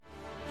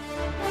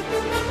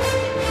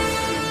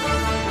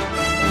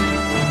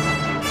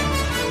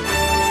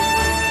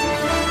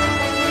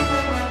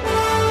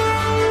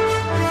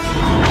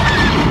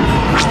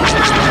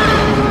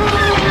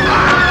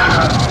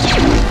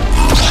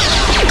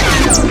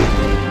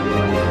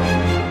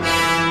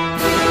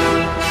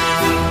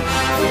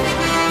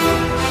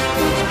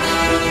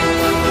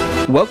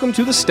Welcome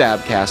to the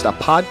Stabcast, a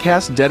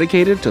podcast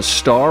dedicated to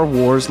Star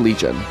Wars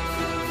Legion.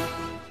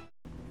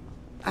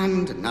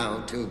 And now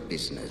to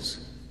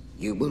business.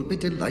 You will be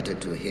delighted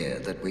to hear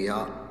that we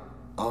are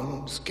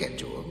on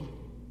schedule.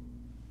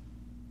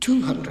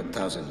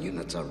 200,000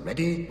 units are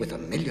ready, with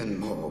 1 million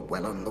more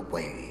well on the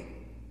way.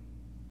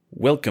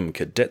 Welcome,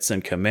 cadets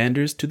and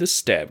commanders, to the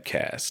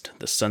Stabcast,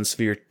 the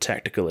Sunsphere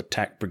Tactical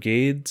Attack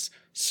Brigade's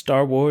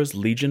Star Wars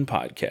Legion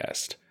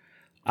podcast.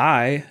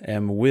 I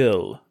am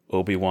Will,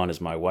 Obi-Wan is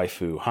my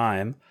waifu,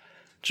 Haim,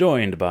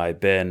 joined by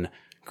Ben,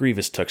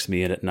 Grievous tucks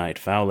me in at night,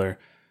 Fowler,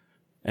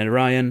 and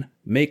Ryan,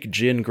 Make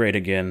Jin Great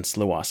Again,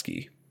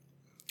 Slowoski.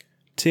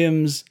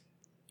 Tim's,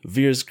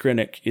 Veers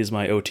Krennic is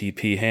my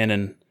OTP,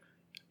 Hannon,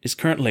 is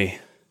currently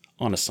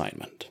on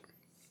assignment.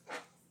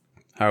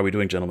 How are we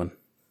doing, gentlemen?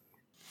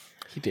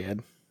 He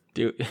did.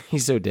 Dude,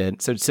 he's so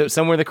dead. So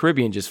somewhere in the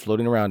Caribbean, just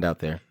floating around out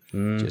there.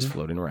 Just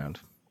floating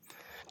around.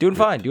 Doing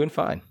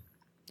fine.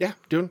 Yeah,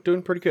 doing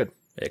pretty good.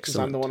 Excellent. Because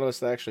I'm the one of us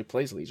that actually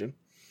plays Legion.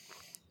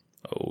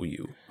 Oh,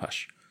 you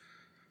hush.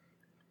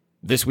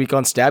 This week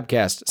on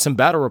Stabcast, some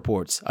battle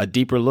reports, a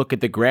deeper look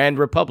at the Grand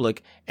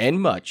Republic,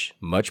 and much,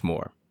 much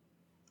more.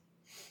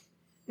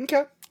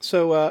 Okay.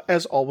 So,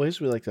 as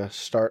always, we like to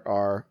start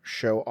our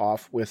show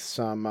off with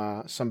some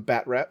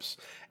bat reps.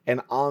 And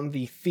on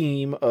the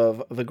theme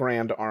of the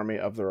Grand Army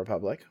of the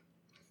Republic,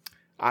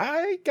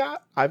 I've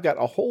got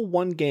a whole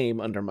one game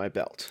under my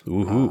belt.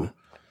 Ooh.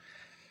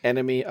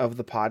 Enemy of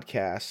the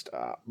podcast,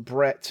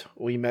 Brett.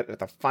 We met at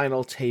the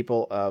final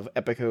table of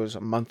Epico's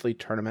monthly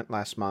tournament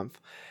last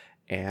month,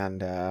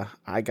 and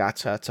I got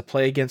to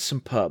play against some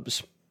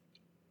pubs.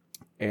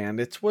 And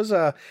it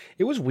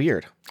was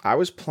weird. I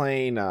was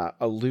playing a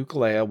Luke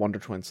Leia Wonder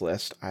Twins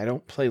list. I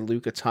don't play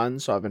Luke a ton,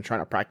 so I've been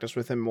trying to practice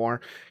with him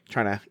more,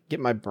 trying to get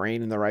my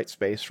brain in the right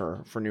space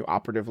for new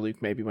operative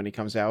Luke maybe when he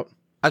comes out.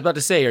 I was about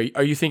to say,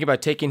 are you thinking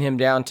about taking him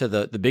down to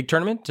the big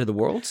tournament, to the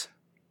Worlds?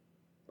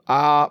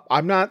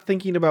 I'm not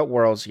thinking about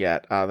Worlds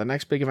yet. The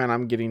next big event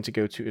I'm getting to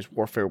go to is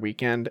Warfare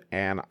Weekend,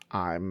 and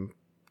I'm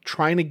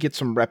trying to get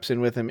some reps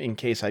in with him in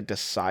case I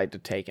decide to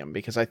take him,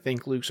 because I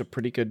think Luke's a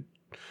pretty good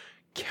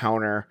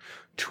counter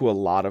to a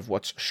lot of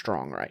what's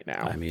strong right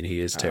now. I mean,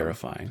 he is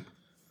terrifying.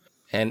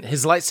 And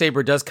his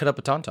lightsaber does cut up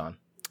a tauntaun.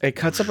 It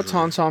cuts up a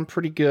tauntaun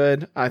pretty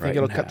good. I think Right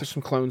it'll in cut half. through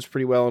some clones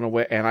pretty well in a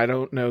way. And I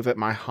don't know that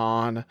my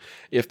Han,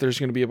 if there's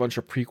going to be a bunch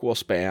of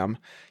prequel spam,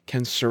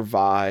 can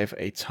survive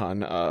a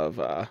ton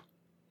of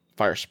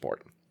fire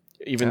support.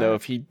 Even though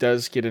if he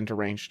does get into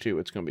range 2,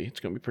 it's going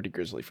to be pretty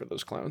grisly for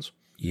those clones.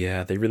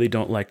 Yeah, they really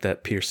don't like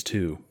that Pierce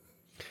 2.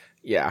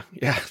 Yeah.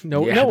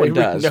 No Yeah, one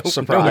they- does. no-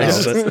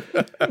 Surprise. no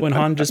When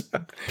Han just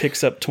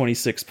picks up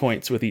 26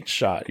 points with each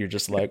shot, you're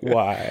just like,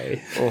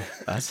 why? Oh,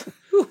 that's...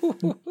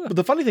 But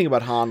the funny thing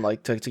about Han,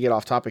 like to get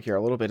off topic here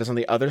a little bit, is on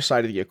the other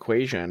side of the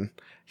equation,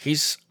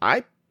 he's,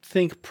 I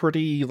think,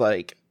 pretty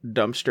like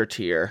dumpster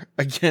tier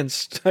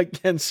against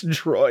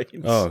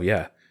droids. Oh,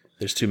 yeah.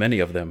 There's too many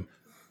of them.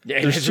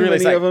 Yeah, There's it's too really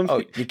many like, of them.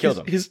 oh, you killed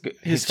him. His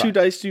He's two fine.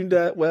 dice do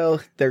that well.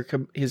 They're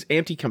his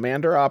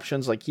anti-commander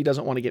options. Like, he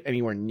doesn't want to get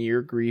anywhere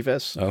near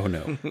Grievous. Oh,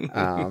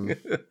 no.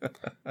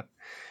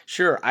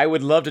 Sure, I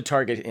would love to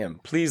target him.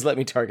 Please let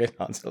me target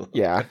Han Solo.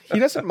 Yeah, he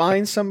doesn't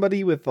mind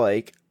somebody with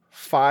like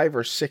 5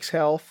 or 6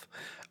 health.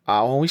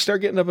 When we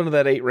start getting up into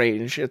that 8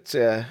 range, it's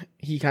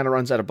he kind of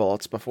runs out of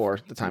bullets before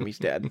the time he's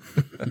dead.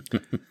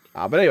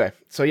 But anyway,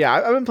 so yeah,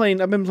 I've been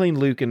playing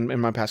Luke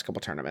in my past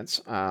couple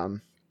tournaments.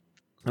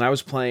 And I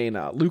was playing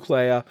Luke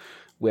Leia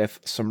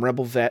with some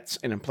Rebel Vets,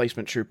 an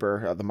Emplacement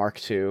Trooper, the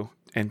Mark II,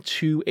 and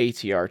 2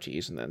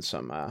 ATRTs, and then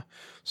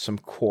some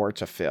core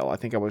to fill. I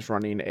think I was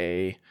running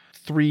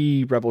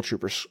 3 Rebel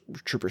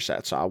trooper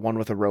sets, one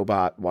with a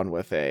robot, one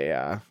with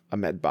a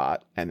med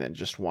bot, and then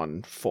just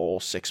one full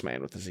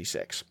 6-man with a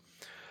Z6.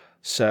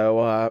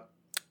 So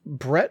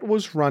Brett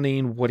was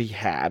running what he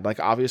had. Like,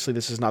 obviously,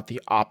 this is not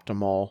the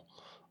optimal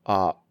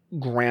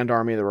Grand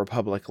Army of the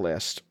Republic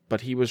list, but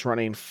he was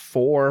running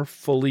 4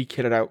 fully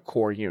kitted out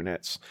core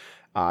units,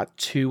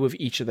 2 of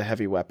each of the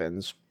heavy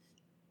weapons,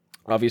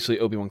 obviously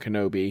Obi-Wan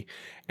Kenobi,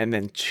 and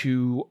then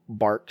 2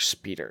 BARC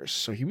speeders.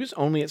 So he was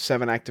only at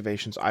 7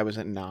 activations. I was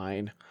at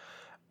 9.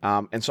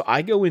 And so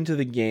I go into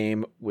the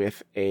game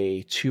with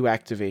a 2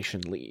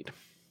 activation lead.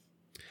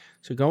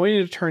 So going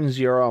into turn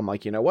 0, I'm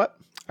like, you know what?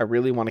 I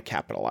really want to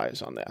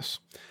capitalize on this.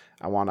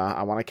 I want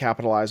to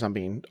capitalize on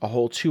being a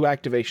whole 2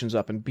 activations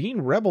up, and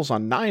being Rebels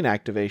on 9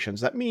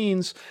 activations. That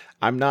means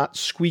I'm not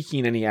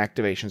squeaking any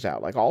activations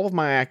out. Like, all of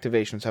my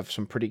activations have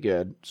some pretty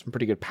good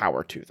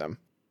power to them.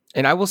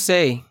 And I will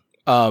say,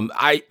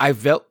 I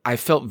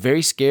felt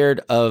very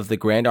scared of the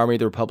Grand Army of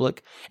the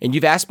Republic. And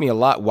you've asked me a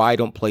lot why I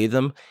don't play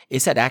them.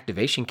 It's that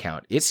activation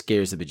count. It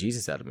scares the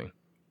bejesus out of me.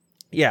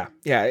 Yeah,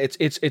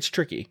 it's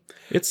tricky.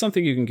 It's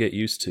something you can get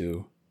used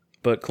to,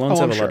 but clones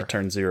Oh, have I'm a lot sure. of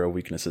turn 0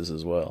 weaknesses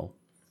as well.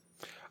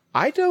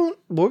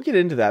 We'll get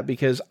into that,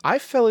 because I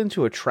fell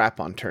into a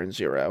trap on turn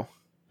 0.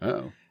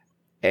 Oh.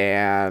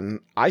 And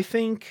I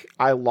think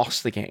I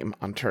lost the game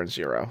on turn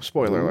 0.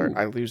 Spoiler alert,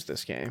 I lose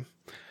this game.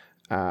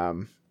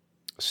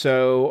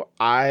 So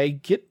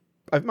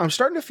I'm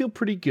starting to feel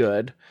pretty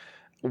good.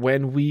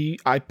 when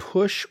I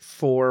push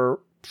for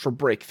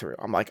breakthrough.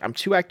 I'm like, I'm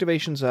 2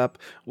 activations up.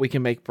 We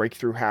can make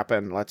breakthrough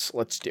happen.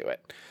 Let's do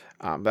it.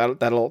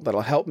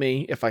 That'll help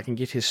me if I can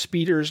get his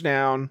speeders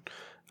down.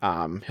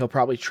 He'll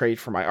probably trade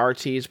for my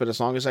RTs, but as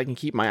long as I can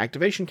keep my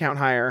activation count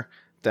higher,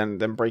 then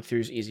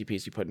breakthrough's easy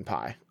peasy pudding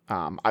pie.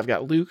 I've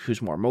got Luke,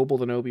 who's more mobile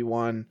than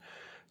Obi-Wan,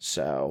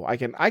 so I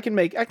can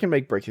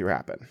make breakthrough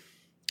happen.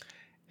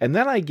 And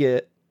then I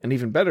get an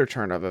even better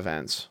turn of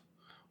events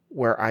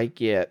where I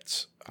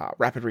get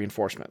rapid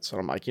reinforcements. And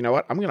I'm like, you know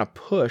what? I'm going to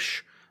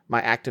push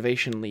my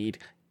activation lead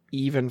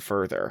even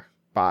further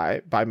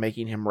by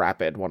making him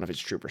rapid one of his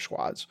trooper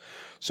squads.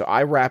 So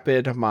I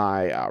rapid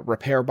my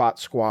repair bot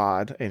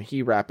squad, and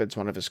he rapids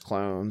one of his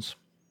clones.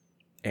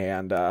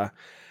 And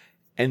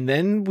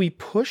then we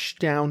push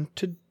down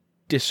to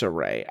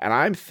disarray. And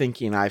I'm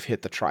thinking I've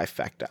hit the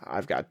trifecta.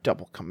 I've got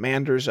double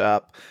commanders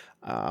up.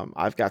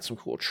 I've got some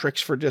cool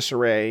tricks for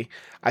disarray.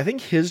 I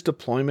think his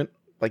deployment,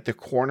 like the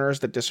corners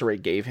that disarray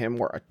gave him,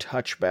 were a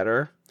touch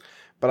better.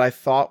 But I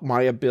thought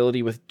my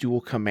ability with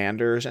dual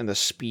commanders and the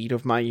speed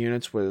of my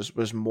units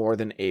was more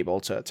than able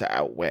to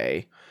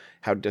outweigh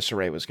how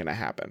disarray was going to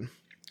happen.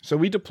 So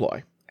we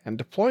deploy. And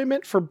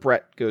deployment for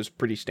Brett goes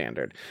pretty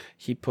standard.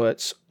 He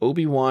puts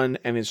Obi-Wan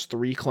and his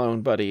 3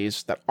 clone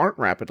buddies that aren't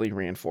rapidly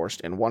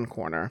reinforced in one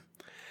corner,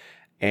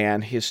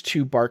 and his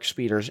 2 bark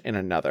speeders in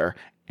another,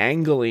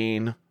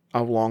 angling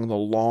along the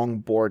long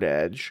board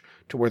edge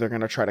to where they're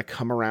going to try to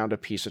come around a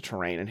piece of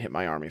terrain and hit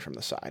my army from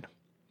the side.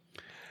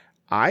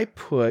 I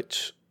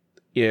put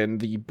in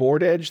the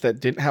board edge that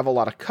didn't have a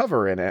lot of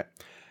cover in it,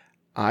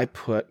 I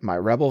put my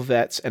rebel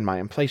vets and my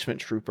emplacement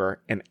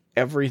trooper, and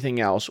everything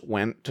else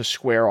went to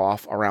square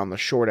off around the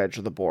short edge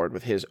of the board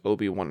with his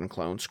Obi-Wan and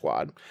clone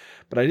squad.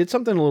 But I did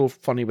something a little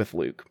funny with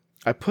Luke.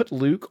 I put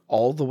Luke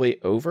all the way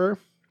over,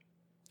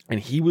 and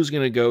he was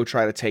going to go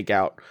try to take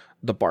out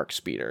the bark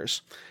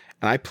speeders.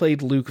 And I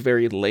played Luke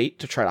very late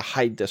to try to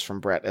hide this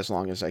from Brett as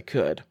long as I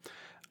could.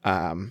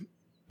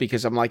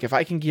 Because I'm like, if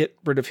I can get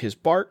rid of his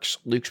barks,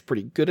 Luke's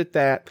pretty good at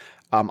that.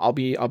 I'll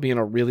be in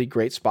a really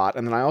great spot.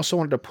 And then I also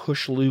wanted to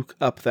push Luke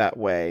up that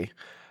way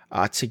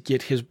to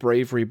get his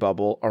bravery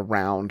bubble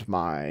around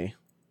my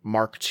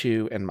Mark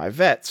II and my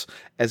vets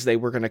as they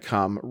were going to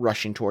come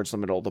rushing towards the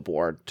middle of the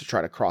board to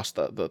try to cross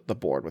the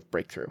board with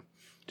breakthrough,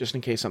 just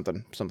in case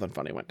something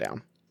funny went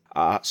down.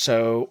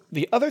 So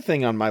the other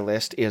thing on my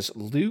list is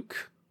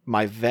Luke,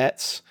 my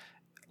vets,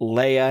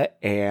 Leia,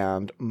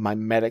 and my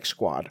medic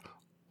squad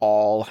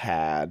all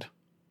had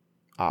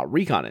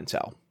recon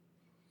intel,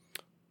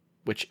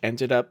 which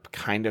ended up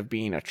kind of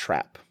being a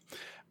trap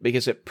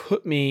because it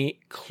put me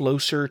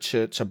closer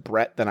to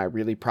Brett than I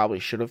really probably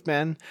should have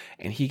been,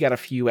 and he got a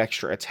few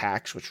extra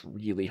attacks, which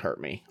really hurt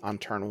me on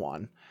turn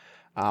 1.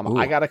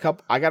 I got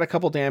a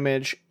couple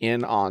damage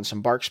in on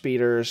some bark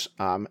speeders.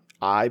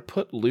 I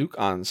put Luke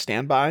on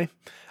standby.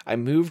 I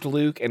moved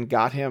Luke and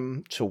got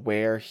him to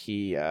where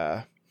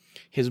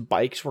his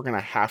bikes were going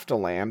to have to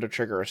land to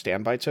trigger a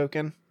standby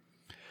token.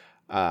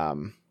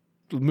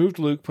 Moved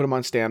Luke, put him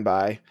on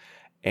standby,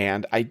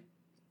 and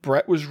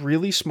Brett was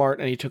really smart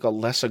and he took a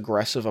less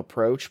aggressive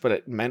approach, but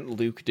it meant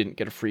Luke didn't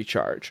get a free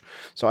charge.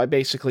 So I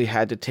basically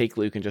had to take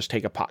Luke and just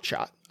take a pot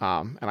shot.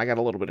 And I got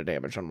a little bit of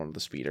damage on one of the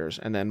speeders.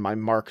 And then my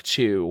Mark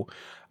II,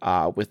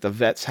 with the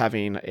vets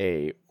having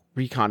a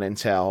recon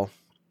intel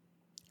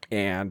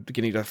and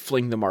getting to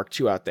fling the Mark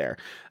II out there,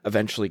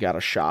 eventually got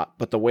a shot.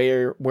 But the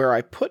where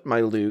I put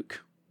my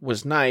Luke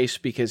was nice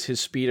because his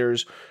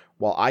speeders,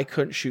 while I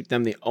couldn't shoot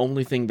them, the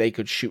only thing they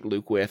could shoot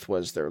Luke with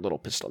was their little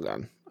pistol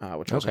gun,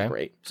 which wasn't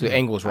great. So the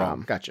angle was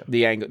wrong. Gotcha.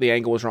 The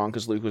angle was wrong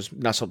because Luke was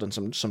nestled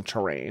in some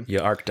terrain. You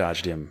arc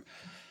dodged him.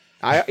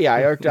 I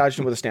arc dodged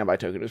him with a standby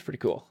token. It was pretty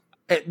cool.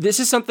 This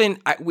is something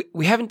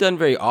we haven't done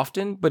very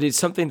often, but it's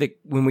something that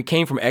when we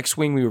came from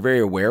X-Wing, we were very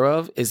aware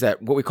of, is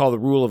that what we call the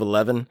rule of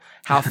 11.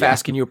 How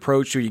fast can you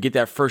approach or you get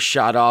that first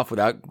shot off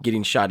without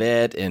getting shot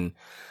at? And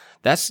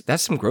that's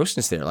some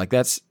grossness there. Like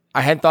I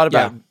hadn't thought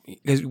about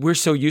because we're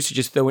so used to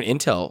just throwing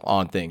intel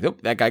on things. Oh,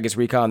 that guy gets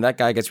recon. That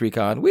guy gets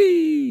recon.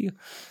 Whee!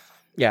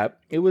 Yeah,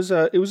 it was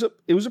a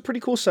pretty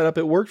cool setup.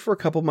 It worked for a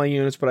couple of my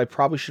units, but I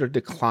probably should have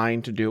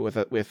declined to do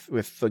it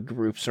with the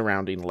group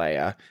surrounding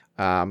Leia,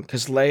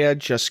 because Leia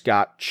just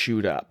got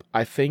chewed up.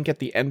 I think at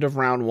the end of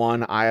round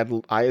 1, I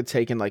had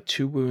taken like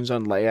 2 wounds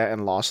on Leia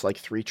and lost like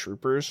 3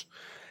 troopers,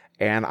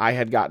 and I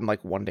had gotten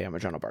like 1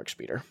 damage on a bark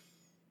speeder.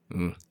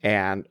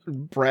 And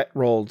Brett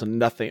rolled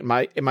nothing.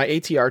 My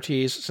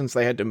ATRTs, since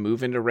they had to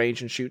move into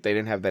range and shoot, they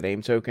didn't have that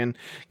aim token,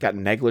 got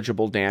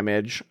negligible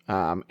damage,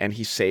 and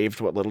he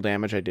saved what little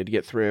damage I did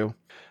get through.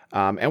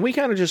 And we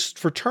kind of just,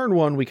 for turn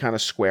 1, we kind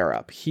of square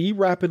up. He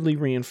rapidly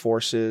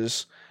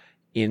reinforces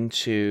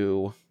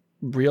into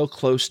real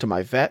close to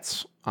my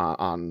vets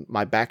on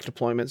my back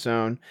deployment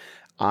zone.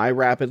 I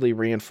rapidly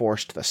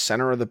reinforced the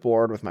center of the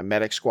board with my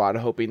medic squad,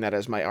 hoping that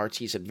as my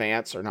RTs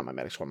advance, or not my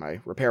medic squad, my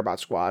repair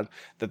bot squad,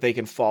 that they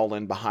can fall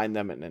in behind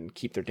them and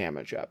keep their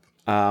damage up.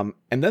 And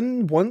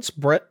then once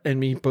Brett and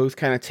me both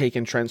kind of take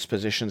entrenched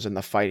positions and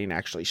the fighting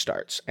actually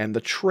starts. And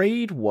the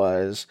trade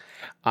was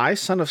I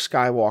Son of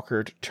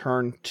Skywalkered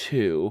turn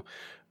 2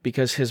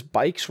 because his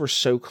bikes were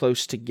so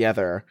close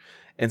together.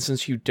 And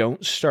since you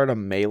don't start a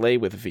melee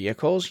with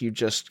vehicles, you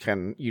just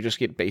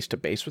get base to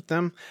base with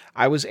them.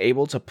 I was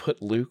able to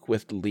put Luke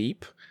with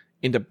Leap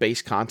into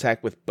base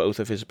contact with both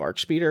of his bark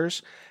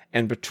speeders.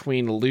 And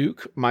between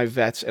Luke, my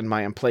vets, and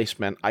my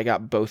emplacement, I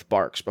got both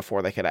barks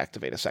before they could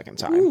activate a second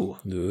time.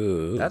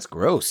 Ooh, that's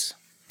gross.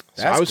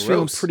 So I was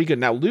feeling pretty good.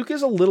 Now, Luke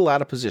is a little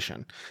out of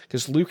position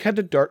because Luke had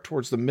to dart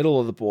towards the middle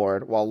of the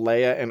board while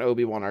Leia and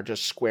Obi-Wan are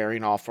just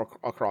squaring off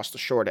across the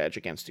short edge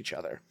against each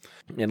other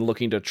and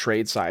looking to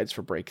trade sides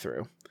for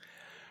breakthrough.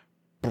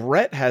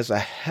 Brett has a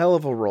hell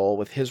of a roll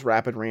with his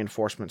rapid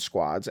reinforcement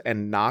squads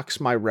and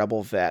knocks my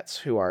rebel vets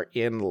who are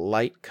in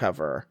light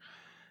cover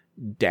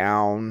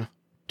down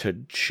to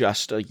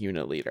just a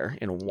unit leader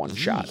in one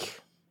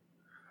shot.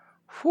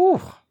 Whew.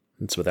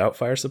 It's without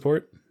fire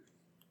support?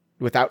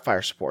 Without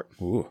fire support.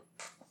 Ooh.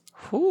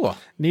 Whew.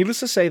 Needless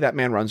to say, that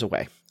man runs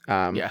away.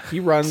 He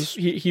runs.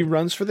 He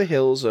runs for the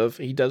hills of.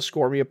 He does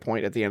score me a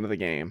point at the end of the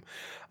game,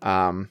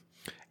 and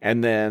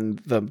then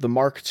the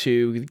Mark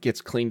II gets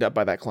cleaned up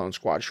by that clone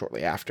squad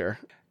shortly after.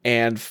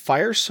 And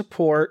fire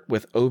support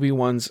with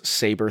Obi-Wan's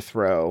saber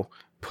throw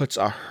puts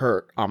a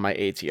hurt on my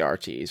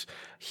ATRTs.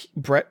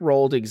 Brett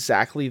rolled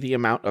exactly the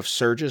amount of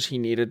surges he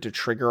needed to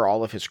trigger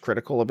all of his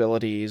critical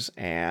abilities,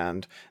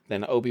 and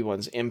then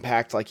Obi-Wan's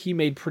impact. Like, he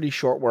made pretty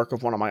short work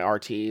of one of my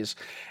RTs,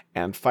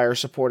 and fire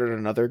supported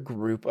another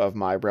group of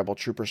my rebel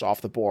troopers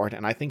off the board,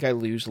 and I think I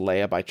lose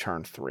Leia by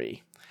turn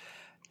 3.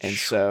 And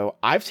so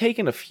I've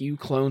taken a few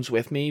clones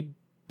with me,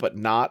 but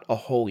not a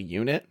whole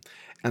unit.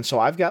 And so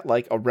I've got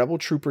like a rebel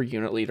trooper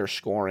unit leader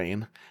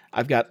scoring.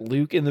 I've got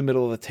Luke in the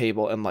middle of the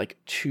table and like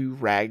 2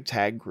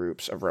 ragtag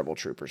groups of rebel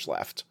troopers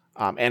left,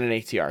 and an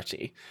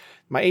ATRT.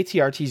 My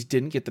ATRTs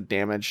didn't get the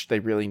damage they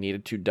really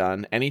needed to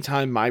done.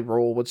 Anytime my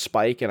roll would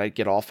spike and I'd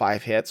get all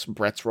 5 hits,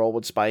 Brett's roll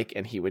would spike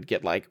and he would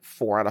get like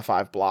 4 out of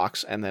 5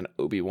 blocks, and then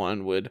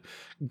Obi-Wan would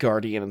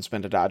Guardian and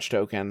spend a dodge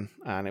token,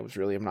 and it was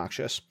really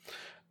obnoxious.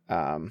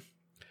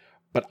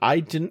 But I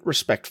didn't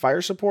respect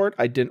fire support.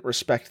 I didn't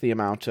respect the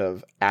amount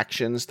of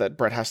actions that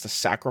Brett has to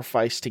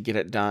sacrifice to get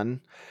it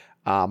done.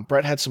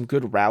 Brett had some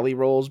good rally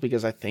rolls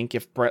because I think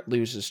if Brett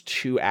loses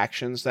 2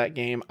 actions that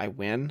game, I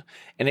win.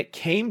 And it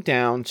came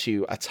down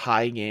to a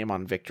tie game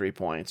on victory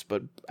points.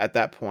 But at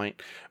that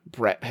point,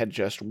 Brett had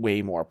just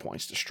way more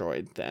points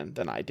destroyed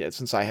than I did,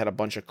 since I had a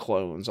bunch of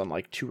clones on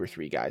like 2 or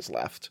 3 guys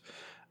left.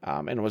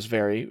 And I was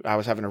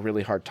having a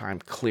really hard time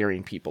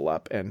clearing people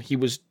up. And he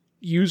was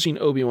using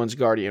Obi-Wan's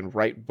Guardian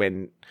right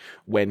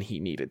when he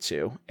needed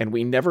to. And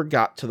we never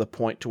got to the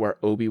point to where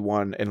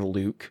Obi-Wan and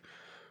Luke,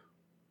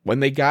 when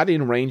they got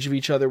in range of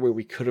each other where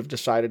we could have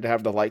decided to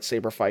have the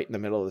lightsaber fight in the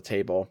middle of the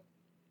table,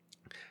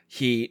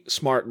 he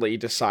smartly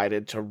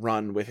decided to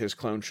run with his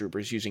clone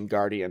troopers using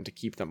Guardian to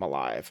keep them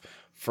alive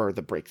for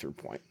the breakthrough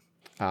point.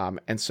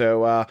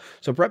 So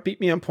Brett beat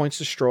me on points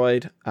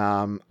destroyed.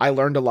 I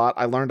learned a lot.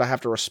 I learned I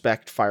have to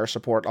respect fire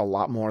support a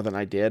lot more than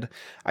I did.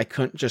 I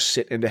couldn't just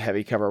sit into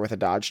heavy cover with a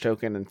dodge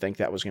token and think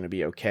that was going to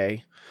be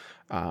okay.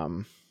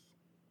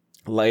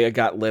 Leia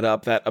got lit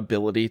up. That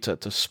ability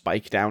to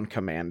spike down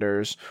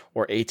commanders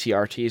or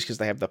ATRTs because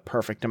they have the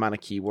perfect amount of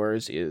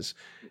keywords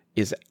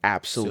is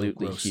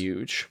absolutely so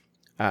huge.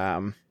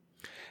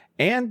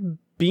 And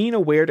being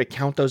aware to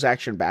count those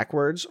action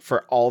backwards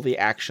for all the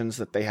actions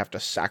that they have to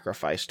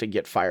sacrifice to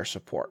get fire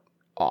support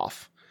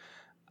off.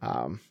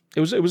 It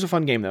was a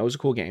fun game though. It was a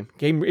cool game.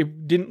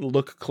 It didn't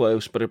look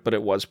close, but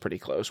it was pretty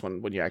close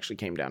when you actually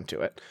came down to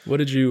it. What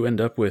did you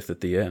end up with at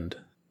the end?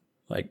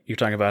 Like, you're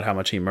talking about how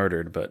much he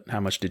murdered, but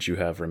how much did you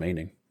have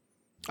remaining?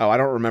 Oh, I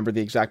don't remember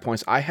the exact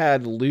points. I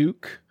had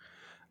Luke,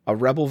 a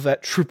rebel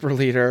vet trooper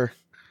leader,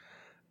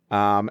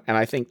 and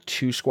I think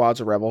 2 squads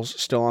of rebels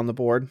still on the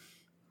board.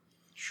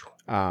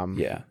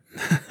 Yeah.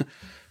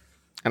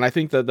 And I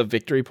think the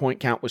victory point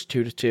count was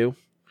 2-2.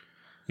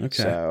 Okay.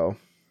 So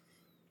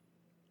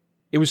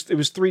it was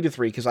 3-3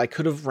 because I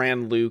could have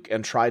ran Luke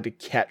and tried to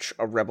catch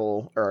a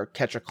rebel or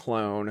catch a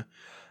clone,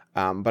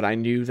 but I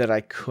knew that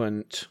I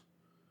couldn't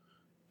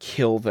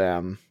kill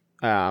them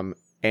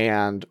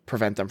and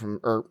prevent them from,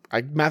 or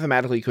I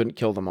mathematically couldn't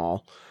kill them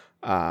all,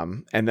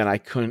 and then I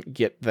couldn't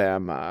get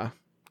them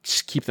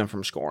keep them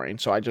from scoring.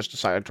 So I just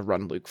decided to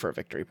run Luke for a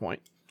victory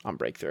point on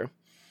breakthrough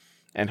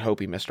and hope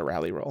he missed a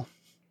rally roll,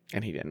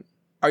 and he didn't.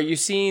 Are you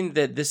seeing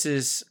that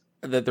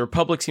that the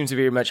Republic seems to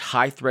be very much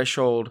high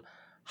threshold,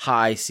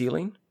 high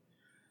ceiling?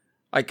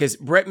 Like, because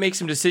Brett makes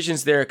some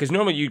decisions there, because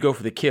normally you'd go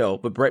for the kill,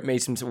 but Brett made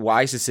some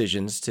wise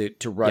decisions to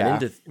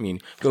run into,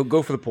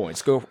 go for the points,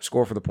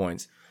 score for the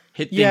points,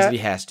 hit things that he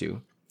has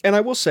to. And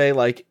I will say,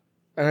 like,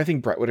 and I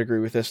think Brett would agree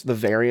with this, the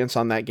variance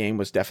on that game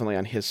was definitely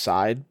on his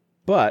side,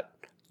 but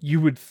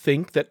you would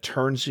think that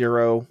turn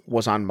 0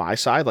 was on my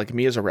side, like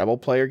me as a rebel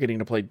player getting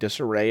to play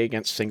Disarray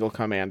against single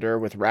commander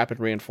with rapid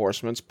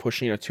reinforcements,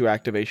 pushing a 2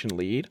 activation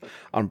lead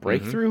on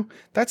breakthrough.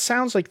 That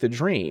sounds like the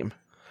dream,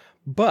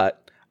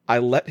 but I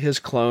let his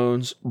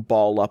clones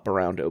ball up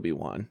around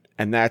Obi-Wan,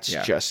 and that's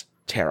just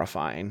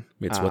terrifying.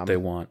 It's what they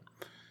want.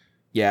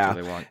 Yeah. That's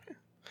what they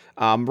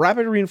want.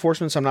 Rapid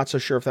reinforcements, I'm not so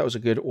sure if that was a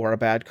good or a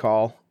bad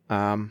call.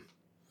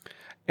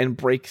 And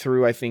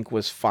breakthrough, I think,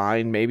 was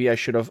fine. Maybe I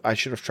should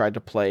have tried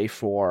to play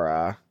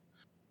for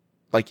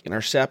like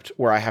intercept,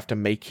 where I have to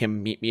make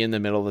him meet me in the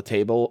middle of the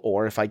table,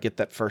 or if I get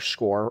that first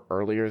score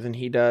earlier than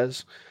he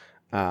does,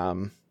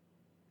 then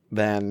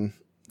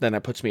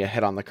it puts me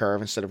ahead on the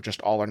curve instead of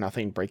just all or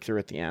nothing breakthrough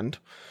at the end.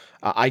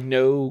 I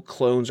know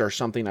clones are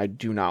something I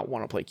do not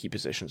want to play key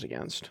positions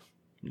against.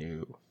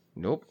 No.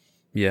 Nope.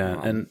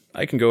 Yeah, and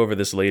I can go over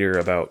this later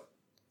about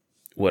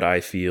what I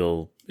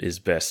feel is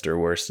best or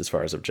worst as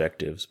far as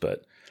objectives,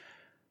 but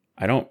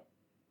I don't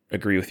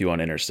agree with you on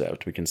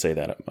intercept. We can say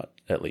that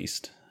at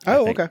least.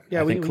 Oh, okay.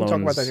 Yeah, we can talk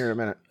about that here in a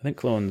minute. I think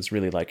clones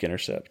really like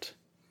intercept.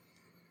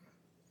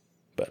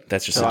 But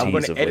that's just So a I'm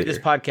going tease to of edit later.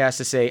 this podcast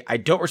to say I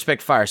don't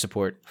respect fire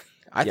support.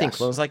 I think Yes.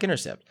 clones like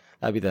intercept.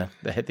 That'd be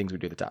the head things we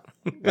do at the top.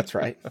 That's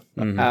right.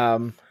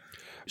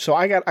 So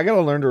I got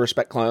to learn to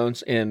respect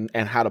clones and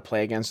how to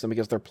play against them,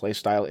 because their play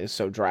style is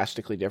so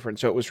drastically different.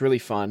 So it was really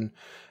fun.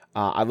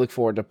 I look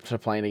forward to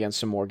playing against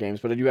some more games,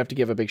 but I do have to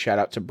give a big shout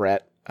out to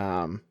Brett.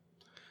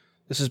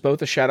 This is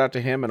both a shout out to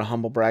him and a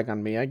humble brag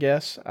on me, I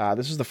guess.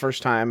 This is the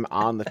first time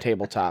on the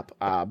tabletop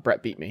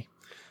Brett beat me.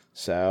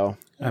 So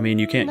I mean,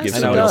 you can't give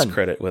Nicely someone else done.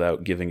 credit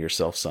without giving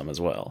yourself some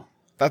as well.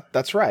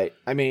 that's right.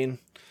 I mean,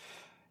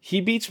 he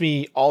beats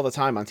me all the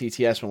time on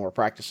TTS when we're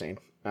practicing.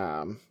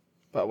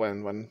 But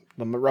when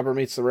the rubber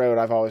meets the road,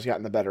 I've always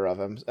gotten the better of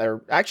him.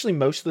 Actually,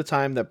 most of the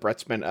time that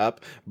Brett's been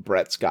up,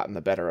 Brett's gotten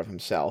the better of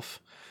himself.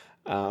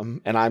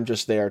 And I'm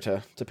just there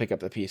to pick up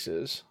the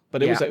pieces.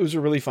 But it was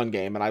a really fun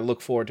game, and I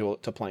look forward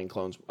to playing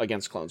clones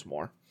against clones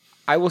more.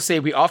 I will say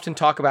we often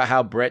talk about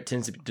how Brett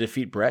tends to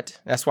defeat Brett.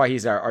 That's why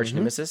he's our arch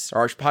nemesis,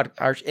 our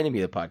arch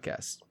enemy of the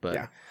podcast.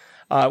 But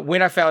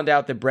when I found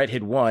out that Brett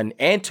had won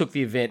and took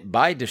the event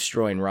by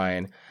destroying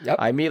Ryan,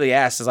 I immediately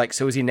asked, "I was like,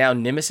 so is he now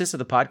nemesis of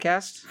the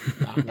podcast?"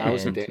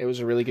 It was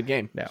a really good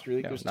game. No,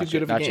 it was not too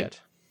good of a not game.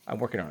 yet. I'm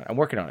working on it.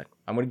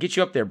 I'm going to get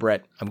you up there,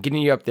 Brett. I'm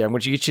getting you up there. I'm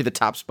going to get you the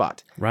top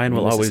spot. Ryan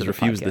will Nemesis always of the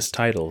refuse podcast. this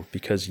title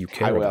because you I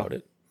care will. about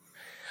it.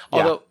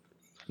 Although,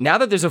 now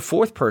that there's a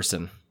fourth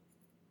person,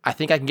 I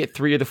think I can get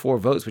 3 of the 4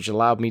 votes, which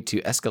allowed me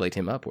to escalate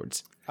him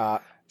upwards.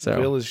 So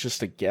Bill is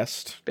just a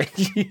guest.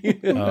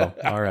 Oh,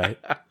 all right.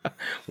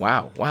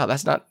 wow,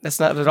 that's not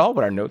at all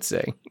what our notes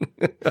say.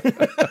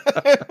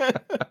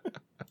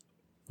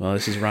 Well,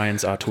 this is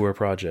Ryan's auteur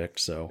project,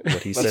 so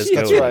what he says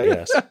that's goes, right. I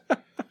guess.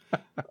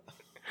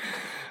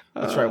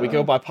 That's right. We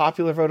go by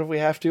popular vote if we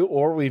have to,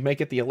 or we make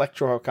it the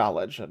electoral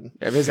college. And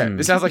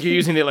It sounds like you're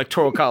using the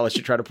electoral college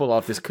to try to pull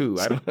off this coup.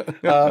 I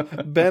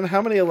don't Ben,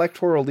 how many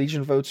electoral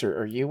legion votes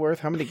are you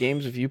worth? How many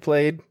games have you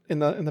played in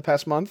the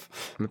past month?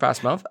 In the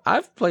past month,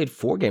 I've played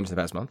 4 games in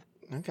the past month.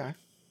 Okay.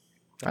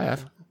 I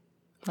have.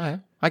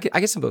 I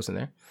get some votes in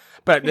there,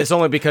 but it's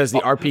only because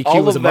the RPQ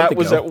All was a of month that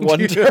was ago. at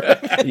one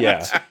time.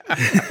 Yeah.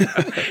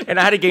 And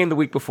I had a game the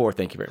week before.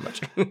 Thank you very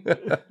much.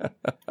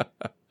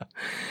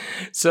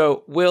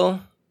 So,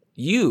 Will,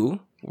 you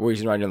were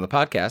reason right on the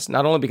podcast,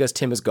 not only because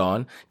Tim is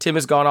gone. Tim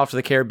has gone off to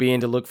the Caribbean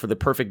to look for the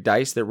perfect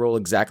dice that roll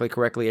exactly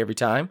correctly every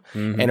time,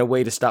 and a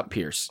way to stop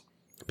Pierce.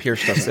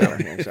 Pierce doesn't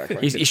know.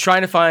 Exactly. He's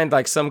trying to find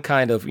like some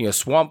kind of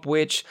swamp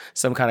witch,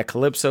 some kind of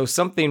calypso,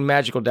 something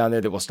magical down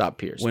there that will stop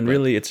Pierce. When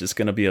really it's just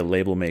going to be a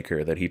label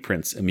maker that he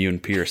prints Immune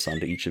Pierce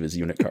onto each of his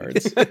unit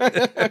cards.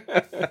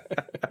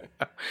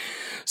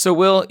 So,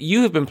 Will,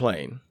 you have been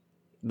playing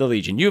the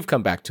Legion. You have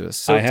come back to us.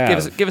 So, I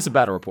have. give us a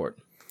battle report.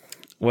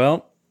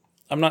 Well,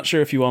 I'm not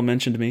sure if you all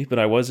mentioned me, but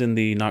I was in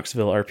the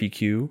Knoxville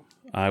RPQ.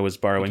 I was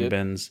borrowing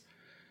Ben's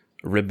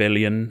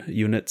Rebellion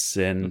units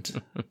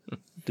and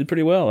did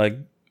pretty well. I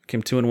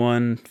came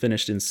 2-1,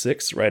 finished in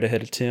 6th, right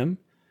ahead of Tim.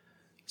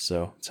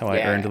 So that's how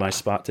I earned my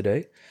spot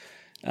today.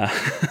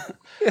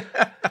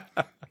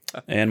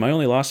 And my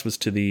only loss was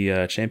to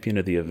the champion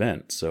of the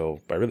event. So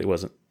I really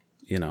wasn't,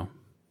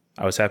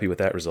 I was happy with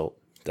that result,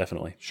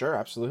 definitely. Sure,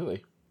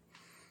 absolutely.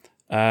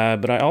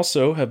 But I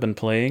also have been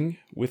playing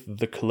with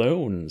the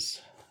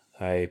clones.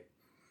 I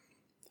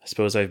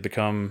suppose I've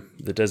become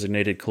the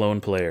designated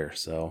clone player,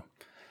 so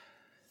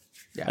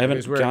Yeah, I haven't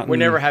because we're gotten-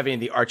 never having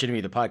the arch enemy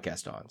of the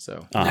podcast on.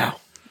 So No.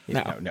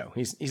 no,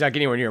 he's not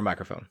getting anywhere near a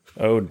microphone.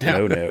 oh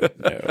no.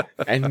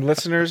 And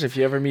listeners, if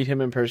you ever meet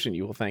him in person,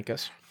 you will thank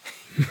us.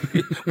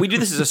 We do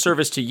this as a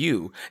service to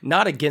you,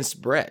 not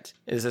against Brett.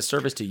 It is a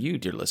service to you,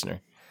 dear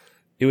listener.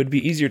 It would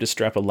be easier to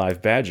strap a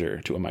live badger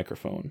to a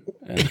microphone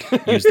and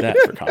use that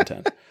for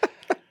content.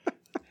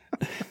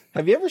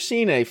 Have you ever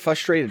seen a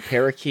frustrated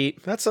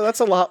parakeet? That's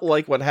a lot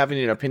like what having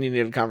an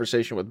opinionated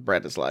conversation with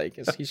Brett is like.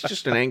 He's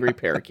just an angry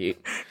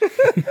parakeet.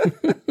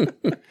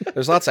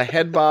 There's lots of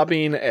head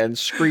bobbing and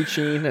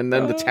screeching, and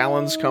then the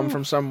talons come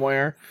from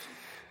somewhere.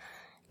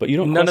 But you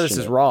don't. None of this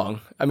question is it.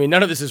 wrong. I mean,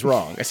 none of this is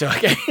wrong. So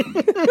okay.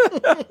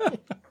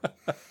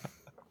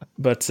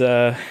 But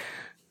I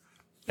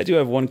do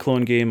have one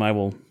clone game I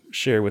will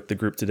share with the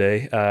group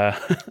today. I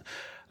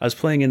was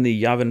playing in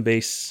the Yavin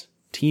Base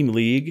Team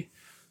League.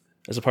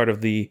 as a part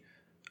of the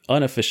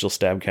unofficial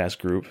Stabcast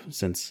group,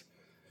 since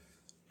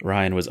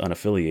Ryan was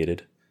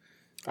unaffiliated.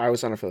 I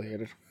was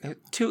unaffiliated.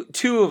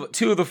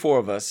 Two of the four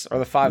of us, or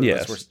the five of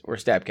us, were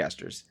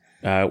Stabcasters.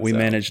 We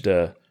managed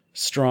a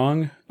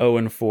strong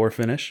 0-4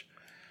 finish.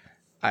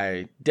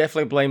 I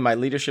definitely blame my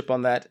leadership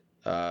on that.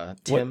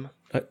 Tim.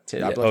 I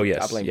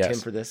blame Tim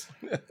for this.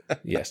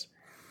 Yes.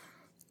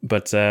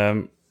 But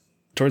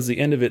towards the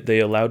end of it, they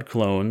allowed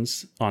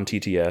clones on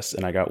TTS,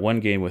 and I got one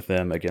game with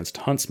them against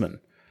Huntsman,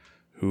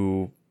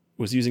 who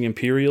was using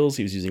Imperials.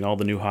 He was using all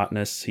the new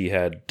hotness. He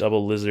had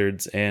double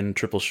Lizards and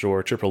triple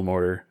Shore, triple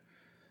Mortar,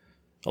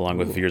 along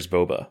with Veer's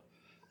Boba.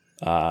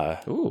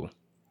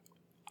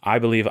 I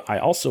believe I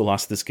also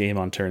lost this game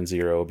on turn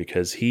 0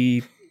 because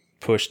he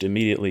pushed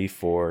immediately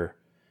for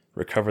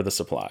Recover the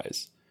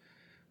Supplies,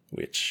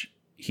 which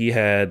he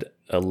had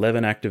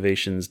 11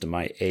 activations to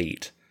my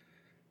 8,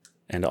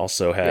 and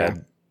also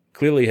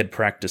clearly had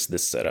practiced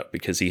this setup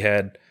because he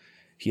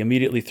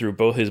immediately threw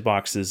both his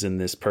boxes in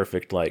this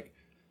perfect, like,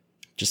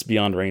 just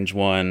beyond range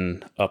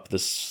 1 up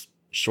this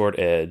short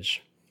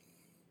edge,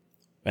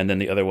 and then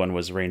the other one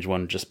was range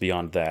 1 just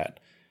beyond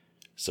that,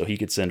 so he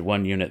could send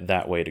one unit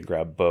that way to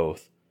grab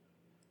both.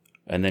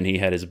 And then he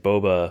had his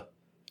Boba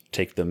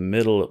take the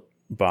middle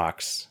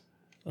box,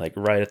 like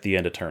right at the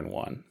end of turn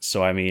 1.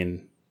 So, I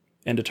mean,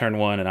 end of turn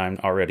 1, and I'm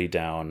already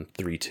down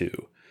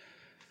 3-2.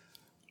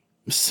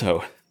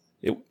 So,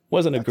 it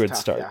wasn't a good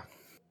start. Yeah.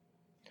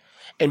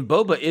 And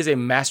Boba is a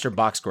master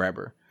box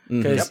grabber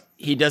because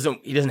he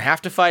doesn't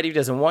have to fight. He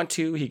doesn't want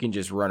to. He can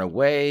just run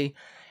away.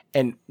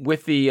 And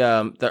with the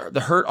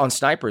hurt on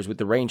snipers with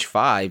the range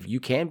 5, you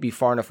can be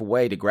far enough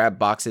away to grab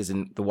boxes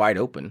in the wide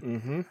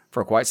open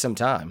for quite some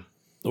time.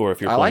 Or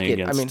if you're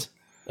playing against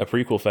a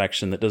prequel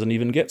faction that doesn't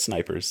even get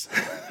snipers.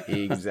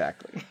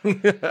 Exactly.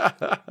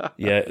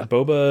 Yeah,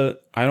 Boba,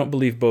 I don't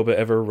believe Boba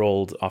ever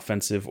rolled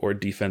offensive or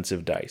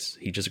defensive dice.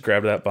 He just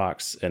grabbed that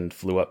box and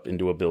flew up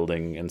into a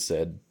building and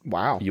said,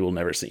 "Wow, you will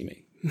never see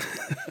me."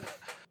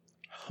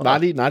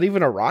 Not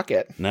even a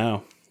rocket.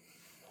 No.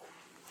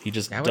 He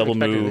just I double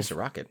moved. This a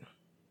rocket.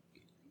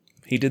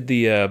 He did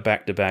the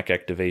back-to-back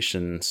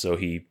activation, so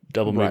he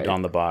double moved Right.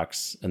 on the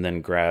box and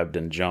then grabbed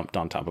and jumped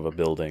on top of a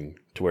building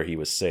to where he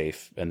was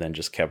safe and then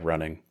just kept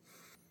running.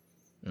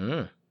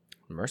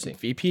 Mercy.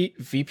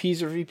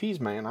 VPs are VPs,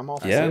 man. I'm all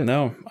for Yeah, it.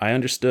 no, I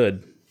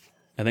understood.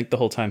 I think the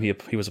whole time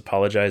he was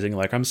apologizing,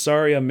 like, I'm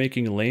sorry I'm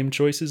making lame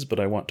choices, but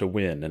I want to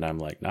win. And I'm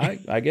like, nah,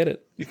 I get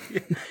it.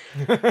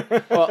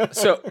 Well,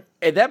 so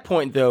at that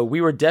point, though,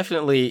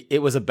 it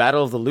was a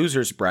battle of the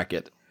losers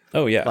bracket.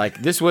 Oh, yeah.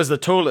 Like, this was the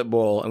toilet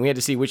bowl, and we had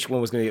to see which one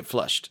was going to get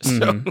flushed.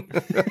 So,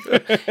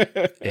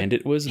 And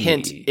it was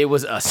hint, me. it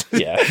was us.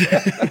 Yeah.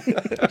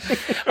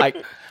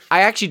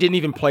 I actually didn't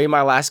even play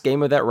my last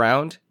game of that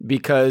round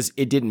because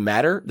it didn't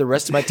matter. The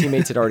rest of my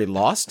teammates had already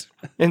lost.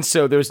 And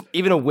so there's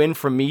even a win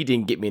from me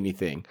didn't get me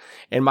anything.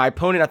 And my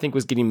opponent, I think,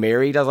 was getting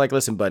married. I was like,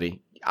 listen,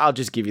 buddy, I'll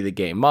just give you the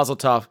game. Mazel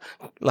tov,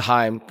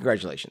 L'chaim,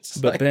 congratulations.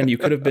 But Ben, you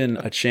could have been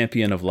a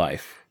champion of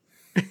life.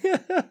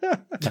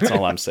 That's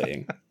all I'm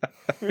saying.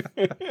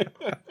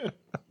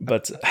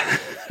 But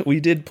we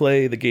did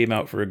play the game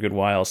out for a good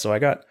while, so I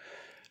got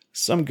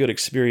some good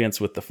experience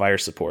with the fire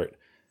support.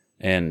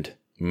 And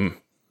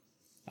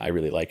I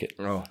really like it.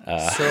 Oh,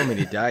 so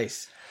many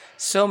dice.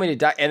 So many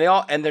dice.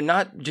 And they're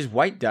not just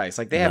white dice.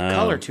 Like, they have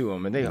color to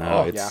them. And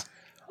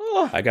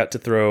I got to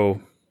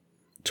throw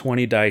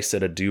 20 dice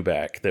at a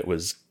dewback that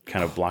was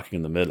kind of blocking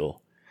in the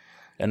middle.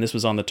 And this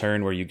was on the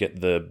turn where you get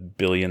the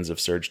billions of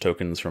surge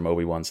tokens from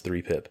Obi-Wan's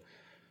 3-pip.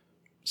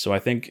 So I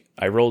think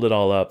I rolled it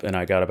all up and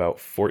I got about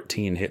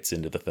 14 hits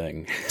into the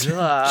thing.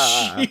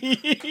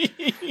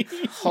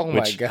 Oh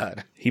my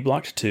God. He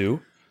blocked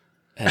 2.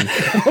 And,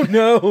 Oh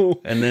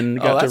no! and then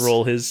got to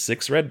roll his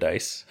 6 red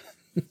dice.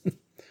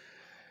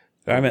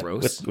 I meant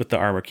Gross. with the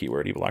armor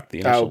keyword, he blocked the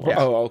initial one.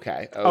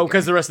 Okay. Oh,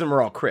 because the rest of them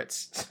are all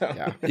crits. So.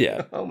 Yeah.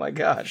 Yeah, Oh my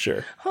God.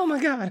 sure. Oh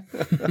my God.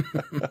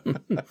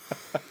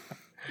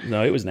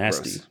 No, it was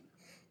nasty. Gross.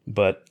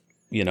 But,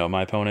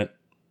 my opponent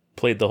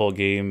played the whole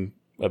game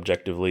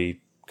objectively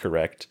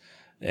correct.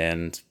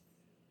 And,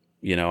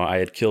 I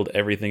had killed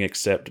everything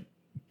except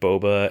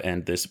Boba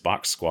and this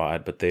box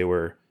squad, but they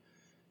were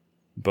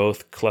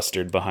both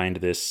clustered behind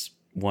this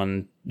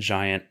one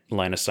giant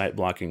line of sight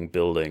blocking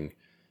building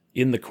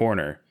in the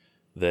corner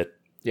that,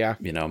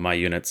 my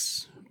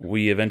units,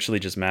 we eventually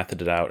just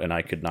mathed it out and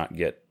I could not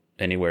get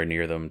anywhere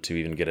near them to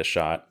even get a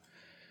shot.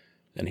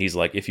 And he's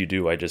like, if you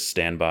do, I just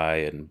stand by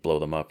and blow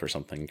them up or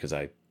something, because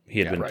he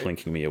had been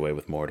plinking me away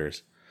with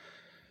mortars.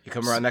 You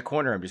come around that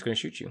corner, I'm just going to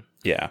shoot you.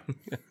 Yeah.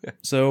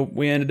 So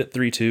we ended at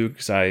 3-2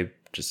 because I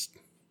just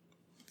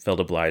felt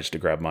obliged to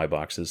grab my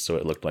boxes so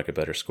it looked like a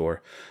better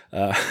score.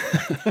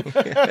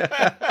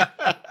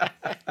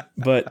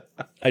 But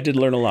I did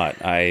learn a lot.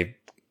 I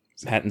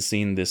hadn't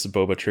seen this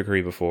Boba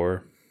trickery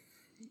before,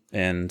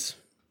 and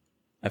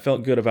I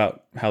felt good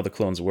about how the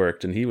clones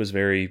worked, and he was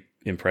very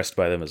impressed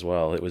by them as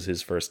well. It was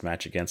his first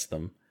match against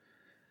them.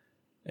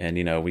 And,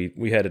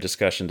 we had a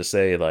discussion to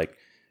say, like,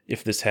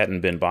 if this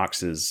hadn't been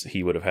boxes,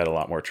 he would have had a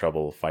lot more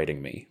trouble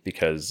fighting me,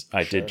 because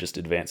I did just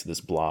advance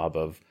this blob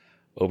of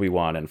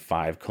Obi-Wan and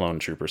 5 clone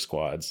trooper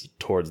squads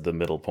towards the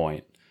middle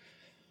point.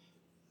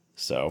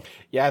 So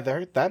Yeah,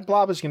 that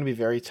blob is going to be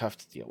very tough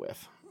to deal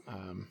with.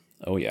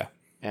 oh yeah.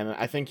 And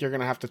I think you're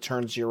going to have to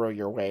turn 0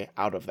 your way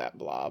out of that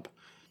blob.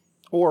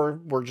 Or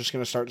we're just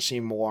going to start to see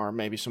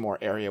maybe some more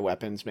area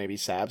weapons. Maybe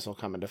Sabs will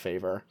come into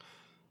favor.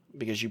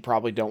 Because you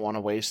probably don't want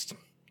to waste,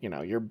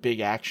 your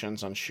big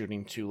actions on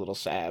shooting 2 little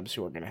Sabs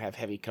who are going to have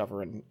heavy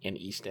cover in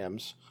East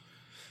Ems.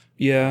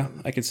 Yeah,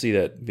 I can see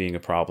that being a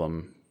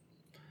problem.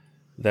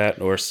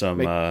 That or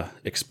some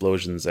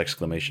explosions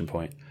exclamation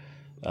point.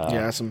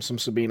 Some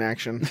Sabine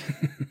action.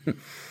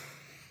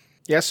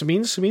 Yeah,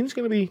 Sabine's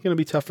gonna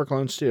be tough for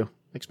clones too,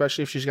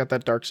 especially if she's got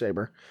that dark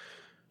saber.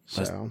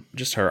 So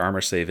just her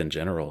armor save in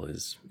general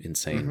is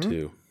insane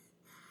too.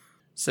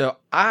 So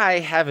I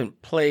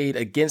haven't played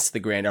against the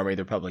Grand Army of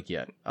the Republic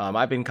yet.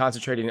 I've been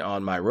concentrating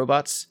on my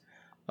robots,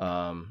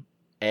 and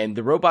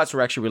the robots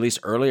were actually released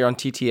earlier on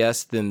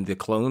TTS than the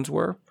clones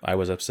were. I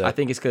was upset. I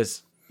think it's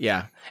because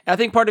I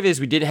think part of it is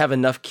we didn't have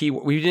enough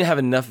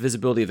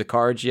visibility of the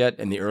cards yet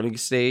in the early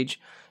stage.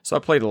 So I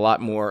played a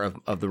lot more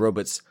of the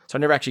robots. So I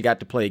never actually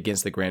got to play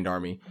against the Grand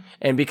Army.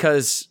 And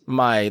because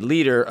my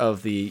leader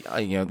of the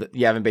the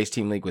Yavin Base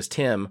Team League was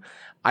Tim,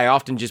 I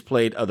often just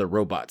played other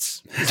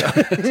robots.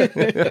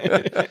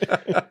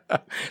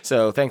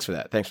 So thanks for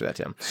that. Thanks for that,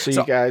 Tim. So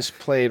you guys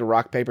played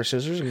rock, paper,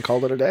 scissors and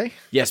called it a day?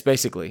 Yes,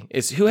 basically.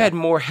 It's who had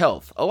more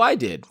health. Oh, I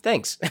did.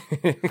 Thanks.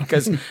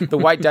 Because the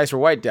white dice were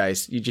white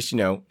dice. You just,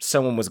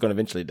 someone was going to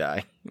eventually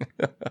die.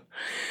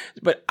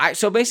 But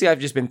so basically I've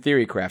just been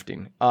theory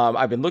crafting.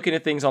 I've been looking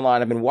at things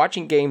online. I've been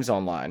watching games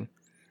online.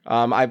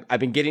 I've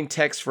been getting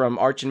texts from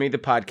Arch and Me, the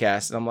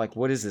podcast, and I'm like,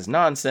 what is this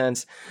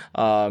nonsense?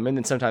 And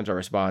then sometimes I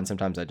respond,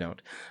 sometimes I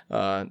don't.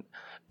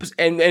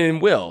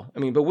 And Will,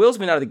 but Will's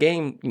been out of the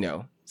game,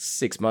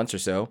 6 months or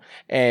so,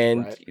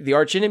 and the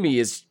arch enemy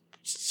he's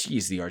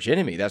the arch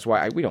enemy. That's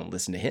why we don't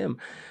listen to him.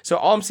 So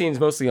all I'm seeing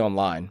is mostly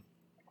online.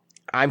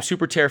 I'm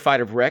super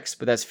terrified of Rex,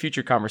 but that's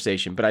future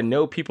conversation. But I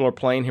know people are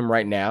playing him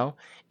right now,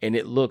 and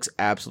it looks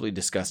absolutely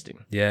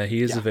disgusting. Yeah,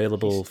 he is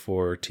available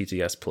for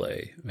TTS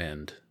play,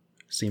 and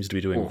seems to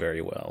be doing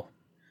very well.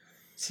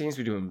 Seems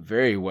to be doing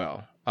very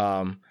well.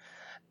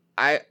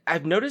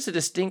 I've noticed a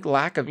distinct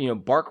lack of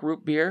Bark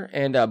root beer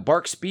and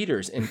Bark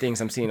speeders in things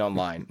I'm seeing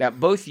online. Now,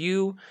 both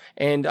you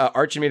and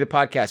Arch and Me, the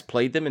podcast,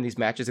 played them in these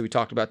matches that we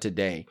talked about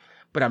today,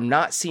 but I'm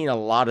not seeing a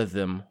lot of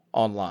them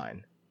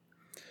online.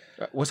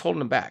 What's holding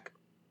them back?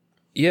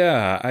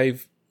 Yeah,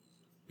 I've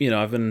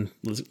been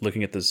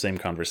looking at the same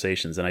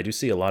conversations, and I do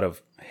see a lot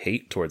of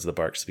hate towards the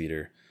Bark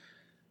speeder.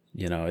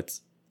 And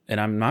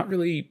I'm not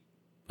really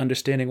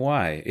understanding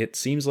why. It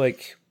seems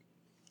like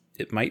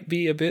it might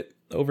be a bit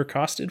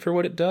overcosted for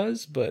what it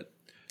does, but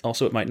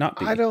also it might not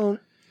be. I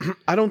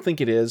don't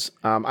think it is.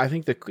 I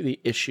think the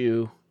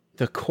issue,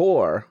 the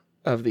core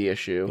of the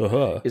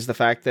issue is the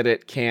fact that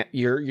it can't,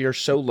 you're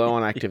so low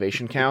on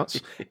activation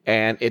counts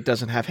and it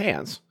doesn't have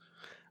hands.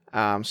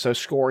 So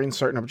scoring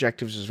certain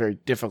objectives is very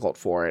difficult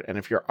for it. And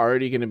if you're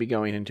already going to be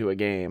going into a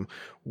game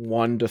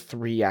 1 to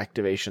 3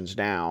 activations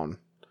down,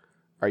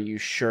 are you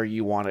sure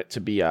you want it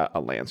to be a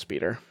land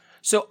speeder?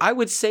 So I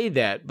would say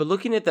that, but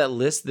looking at that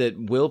list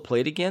that Will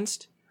played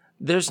against,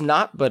 there's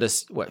not but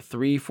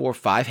 3, 4,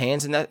 5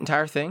 hands in that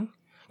entire thing,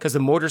 because the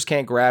mortars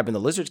can't grab and the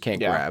lizards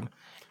can't grab.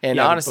 And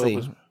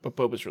honestly, but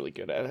Boba's really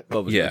good at it.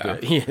 Boba's really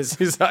good. He is.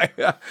 He's like,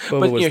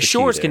 but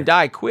shores can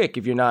die quick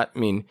if you're not.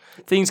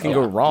 Things can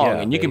go wrong,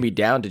 and you can be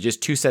down to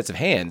just 2 sets of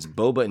hands,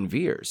 Boba and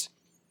Veers.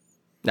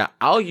 Now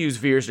I'll use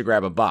Veers to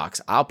grab a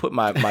box. I'll put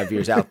my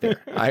Veers out there.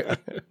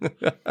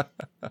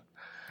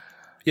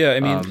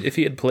 If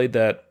he had played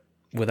that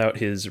without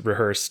his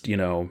rehearsed,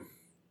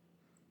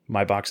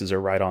 my boxes are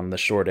right on the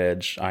short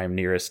edge, I'm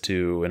nearest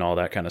to, and all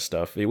that kind of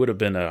stuff, it would have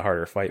been a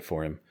harder fight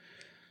for him.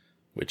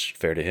 Which,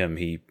 fair to him,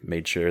 he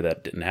made sure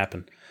that didn't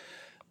happen.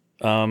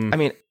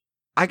 I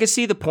could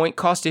see the point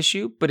cost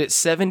issue, but it's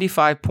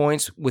 75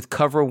 points with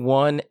cover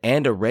 1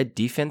 and a red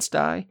defense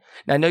die.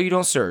 Now, I know you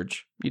don't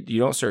surge. You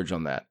don't surge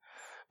on that.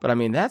 But,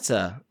 that's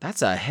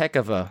a heck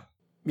of a...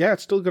 Yeah,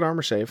 it's still a good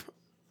armor save.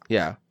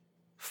 Yeah.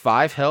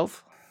 5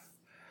 health.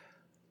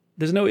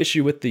 There's no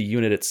issue with the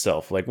unit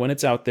itself. Like, when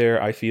it's out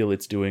there, I feel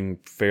it's doing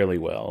fairly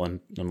well. And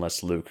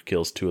unless Luke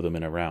kills 2 of them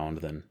in a round,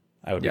 then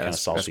I would be kind of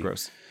salty. That's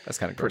gross. That's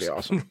kind of gross. Pretty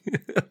awesome.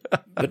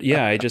 But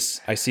yeah,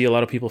 I see a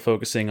lot of people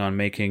focusing on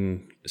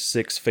making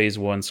 6 phase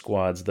 1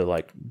 squads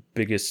the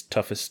biggest,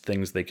 toughest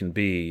things they can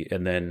be,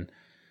 and then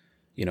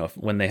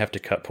when they have to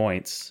cut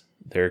points,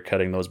 they're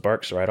cutting those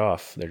barks right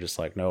off. They're just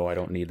like, no, I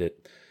don't need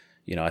it.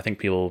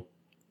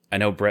 I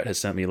know Brett has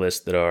sent me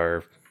lists that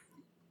are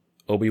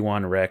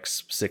Obi-Wan,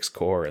 Rex, 6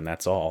 core, and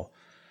that's all.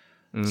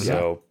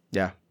 So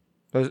yeah.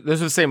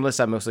 Those are the same lists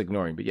I'm mostly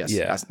ignoring, but yes.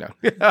 Yeah. No.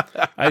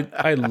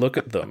 I look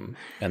at them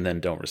and then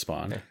don't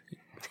respond.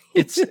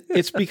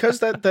 It's because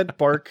that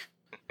bark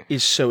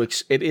is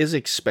it is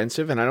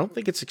expensive, and I don't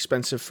think it's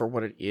expensive for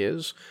what it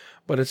is,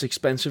 But it's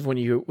expensive when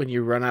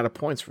you run out of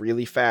points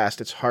really fast.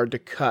 It's hard to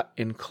cut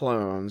in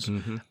clones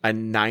a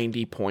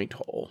 90-point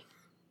hole.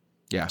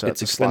 Yeah. So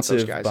It's to slot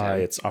those expensive guys by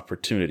in. its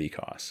opportunity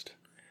cost.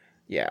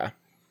 Yeah.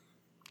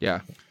 Yeah.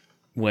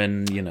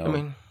 When,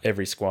 mean-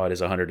 every squad is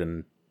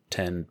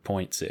 110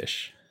 points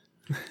ish.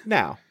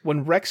 Now,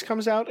 when Rex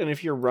comes out, and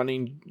if you're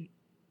running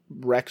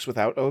Rex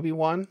without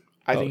Obi-Wan,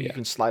 I think you yeah.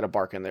 can slide a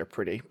Bark in there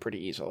pretty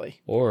easily.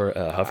 Or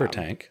a hover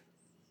tank.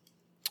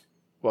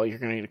 Well, you're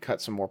going to need to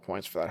cut some more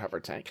points for that hover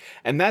tank.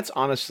 And that's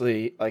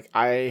honestly, like,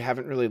 I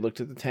haven't really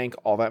looked at the tank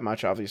all that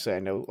much. Obviously,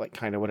 I know, like,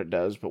 kind of what it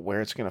does, but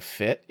where it's going to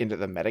fit into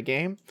the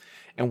metagame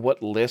and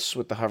what lists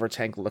with the hover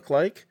tank look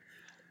like,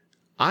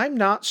 I'm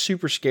not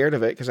super scared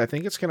of it because I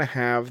think it's going to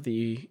have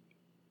the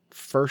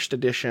first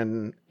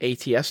edition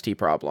ATST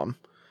problem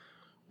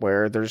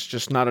where there's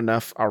just not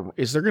enough.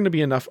 Is there going to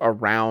be enough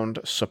around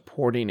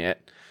supporting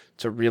it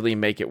to really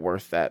make it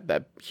worth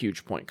that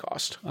huge point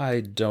cost?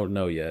 I don't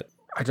know yet.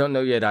 I don't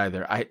know yet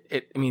either. I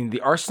mean,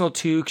 the Arsenal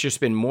 2 could just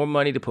spend more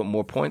money to put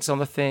more points on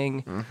the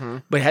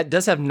thing, but it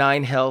does have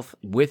 9 health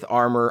with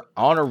armor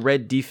on a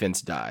red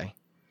defense die.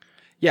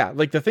 Yeah,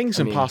 like the thing's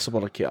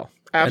impossible to kill.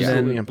 Absolutely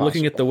And then impossible.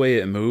 looking at the way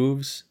it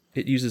moves,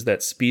 it uses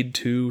that speed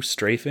 2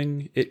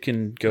 strafing. It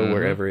can go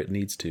wherever it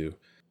needs to.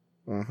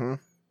 Mm-hmm.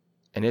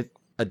 And it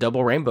a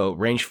double rainbow,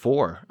 range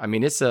 4. I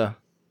mean, it's a...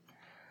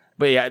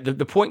 But yeah,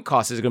 the point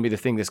cost is going to be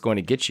the thing that's going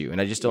to get you,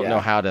 and I just don't know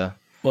how to...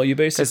 Well, you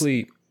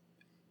basically...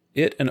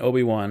 It and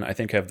Obi-Wan, I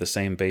think, have the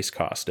same base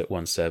cost at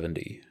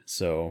 170.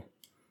 So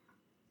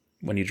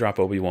when you drop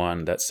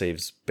Obi-Wan, that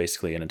saves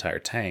basically an entire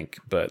tank,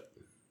 but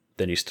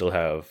then you still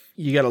have...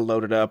 You got to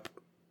load it up,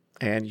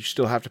 and you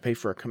still have to pay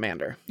for a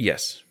commander.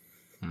 Yes.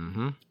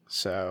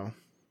 So...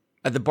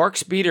 The Bark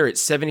Speeder at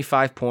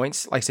 75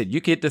 points, like I said, you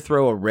get to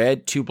throw a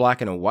red, 2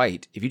 black, and a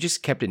white. If you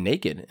just kept it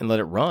naked and let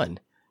it run,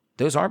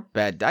 those aren't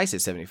bad dice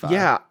at 75.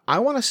 Yeah, I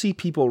want to see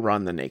people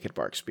run the Naked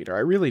Bark Speeder.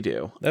 I really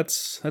do.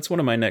 That's one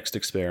of my next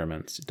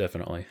experiments,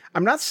 definitely.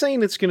 I'm not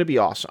saying it's going to be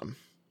awesome.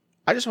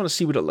 I just want to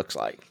see what it looks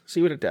like.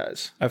 See what it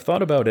does. I've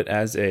thought about it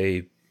as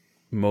a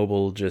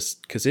mobile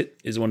just because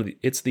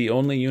it's the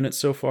only unit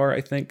so far,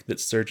 I think, that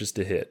surges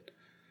to hit.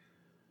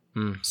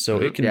 So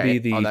it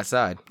can be on that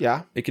side.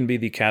 Yeah. it can be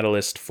the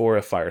catalyst for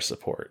a fire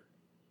support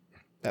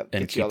That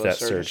and gets you all keep those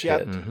that surges. surge Yeah,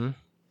 hit.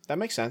 that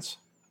makes sense.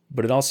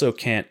 But it also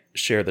can't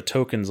share the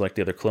tokens like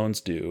the other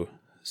clones do.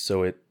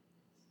 So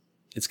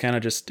it's kind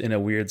of just in a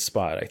weird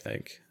spot, I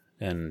think.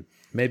 And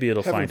maybe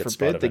it'll Heaven find its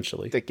forbid spot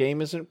eventually. the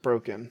game isn't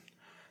broken.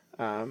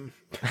 Oh,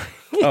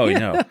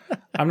 no.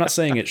 I'm not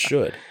saying it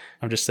should.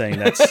 I'm just saying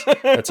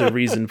that's a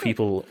reason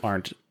people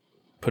aren't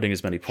putting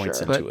as many points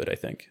Sure. into it, I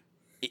think.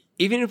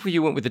 Even if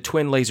you went with the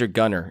twin laser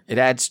gunner, it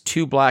adds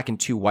 2 black and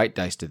 2 white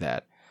dice to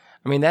that.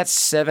 I mean, that's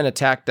 7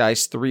 attack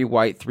dice, 3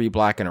 white, 3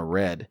 black, and a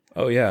red.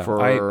 Oh, yeah.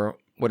 For,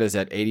 what is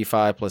that,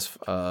 85 plus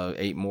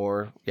 8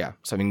 more? Yeah,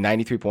 so I mean,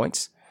 93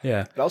 points.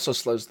 Yeah. It also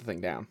slows the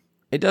thing down.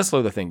 It does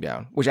slow the thing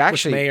down, which Which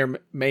actually may or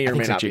may I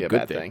think not it's be actually a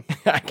bad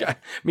thing.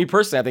 Me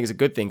personally, I think it's a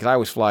good thing because I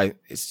always fly.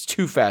 It's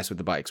too fast with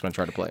the bikes when I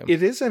try to play them.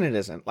 It is and it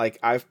isn't. Like,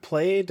 I've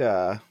played...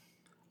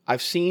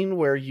 I've seen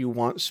where you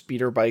want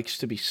speeder bikes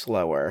to be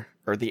slower,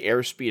 or the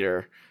air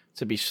speeder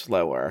to be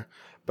slower.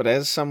 But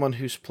as someone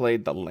who's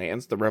played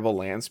the Rebel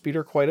land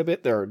speeder quite a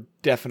bit, there are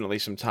definitely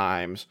some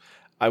times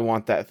I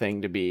want that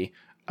thing to be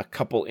a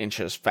couple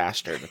inches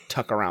faster to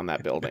tuck around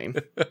that building.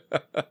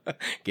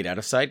 Get out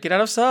of sight! Get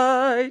out of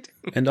sight!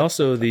 And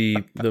also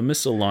the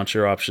missile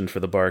launcher option for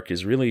the Bark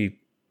is really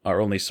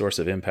our only source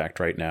of impact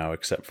right now,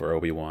 except for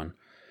Obi-Wan.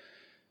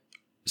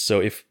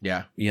 So if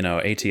Yeah,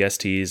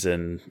 ATSTs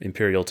and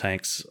Imperial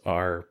tanks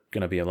are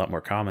going to be a lot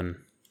more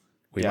common,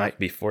 we Yeah. might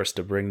be forced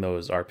to bring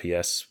those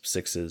RPS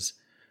 6s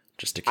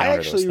just to I counter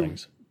those actually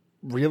things.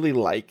 really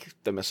like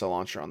the missile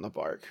launcher on the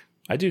Bark.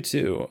 I do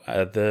too.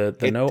 The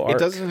It, no arc. it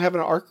doesn't have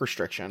an arc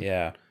restriction.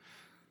 Yeah.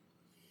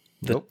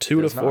 The Nope, 2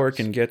 to does 4 not.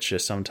 can get you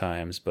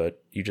sometimes,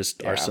 but you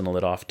just Yeah. arsenal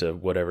it off to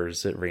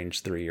whatever's at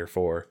range 3 or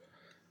 4.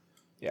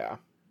 Yeah.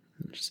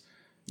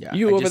 yeah.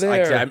 You I over like I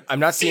there. said, I'm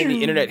not seeing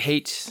the internet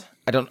hate.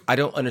 I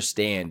don't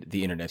understand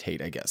the internet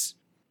hate. I guess.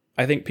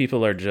 I think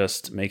people are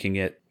just making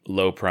it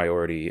low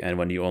priority, and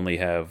when you only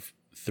have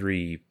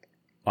 3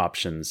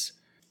 options,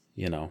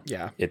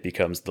 Yeah. it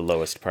becomes the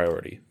lowest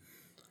priority.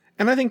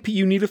 And I think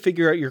you need to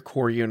figure out your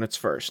core units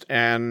first.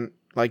 And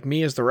like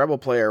me as the Rebel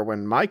player,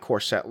 when my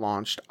core set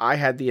launched, I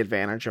had the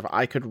advantage of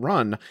I could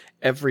run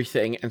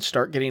everything and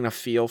start getting a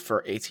feel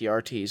for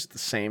ATRTs at the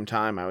same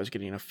time I was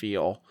getting a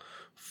feel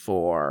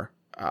for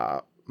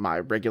my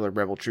regular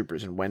Rebel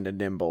troopers and when to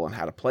nimble and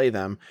how to play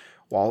them.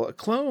 While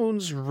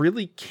clones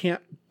really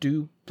can't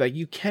do, like,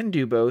 you can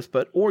do both,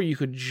 or you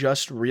could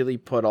just really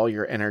put all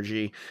your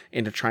energy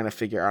into trying to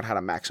figure out how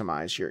to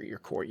maximize your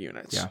core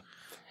units. Yeah.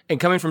 And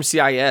coming from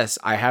CIS,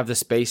 I have the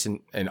space and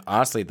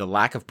honestly the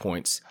lack of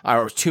points,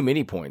 or too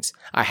many points.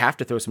 I have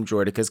to throw some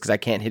Droidicas because I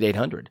can't hit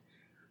 800.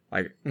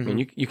 Like, I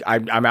mean,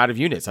 I'm out of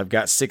units. I've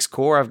got 6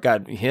 core. I've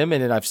got him,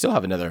 and then I still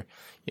have another,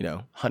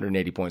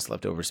 180 points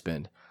left over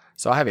spend.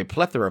 So I have a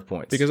plethora of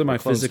points. Because of my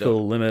Clones physical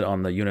don't. limit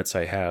on the units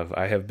I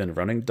have been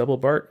running double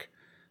Bark,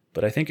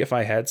 But I think if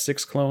I had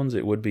 6 clones,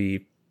 it would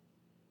be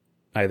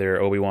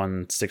either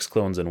Obi-Wan 6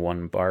 clones in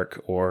one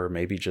bark, or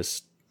maybe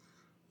just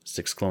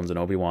 6 clones in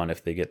Obi-Wan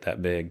if they get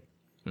that big.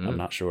 I'm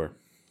not sure.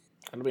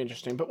 That'll be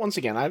interesting. But once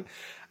again, I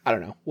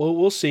don't know.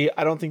 We'll see.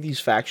 I don't think these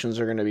factions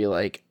are going to be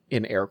like,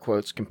 in air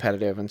quotes,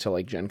 competitive until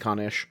like Gen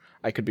Con-ish.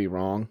 I could be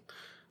wrong.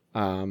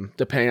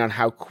 Depending on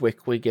how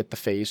quick we get the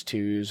Phase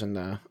 2s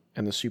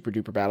and the super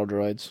duper battle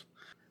droids.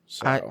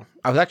 So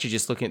I was actually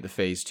just looking at the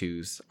Phase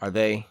 2s. Are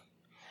they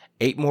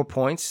 8 more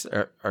points?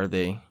 Are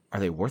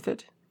they worth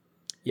it?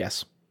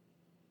 yes.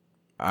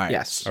 All right.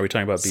 Yes. Are we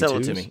talking about B2s? Sell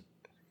it to me.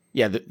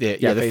 Yeah, the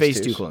Phase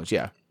Phase 2s. 2 clones,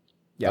 yeah.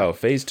 Yeah. Oh,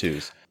 Phase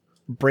 2s.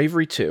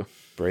 Bravery 2.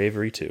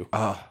 Bravery 2.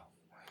 Oh,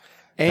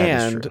 that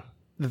is And true.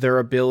 their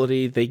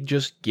ability, they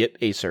just get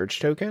a surge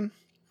token.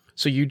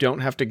 So you don't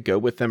have to go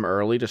with them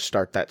early to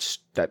start that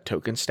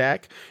token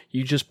stack.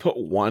 You just put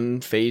one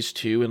Phase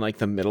 2 in like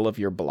the middle of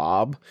your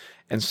blob,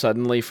 and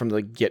suddenly from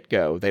the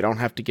get-go, they don't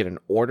have to get an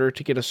order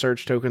to get a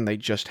surge token. They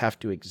just have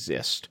to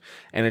exist.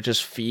 And it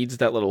just feeds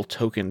that little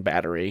token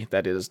battery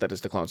that is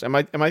the clones. Am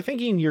I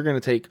thinking you're going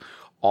to take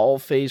all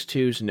Phase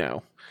 2s?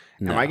 No.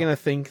 Am I going to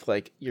think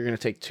like you're going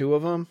to take 2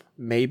 of them?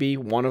 Maybe.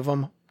 1 of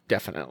them?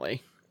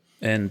 Definitely.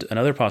 And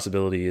another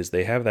possibility is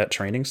they have that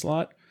training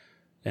slot,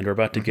 and we're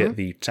about to get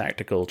the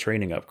tactical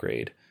training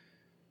upgrade.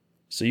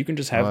 So you can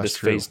just have this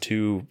true. Phase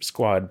 2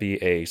 squad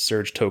be a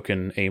surge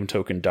token, aim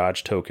token,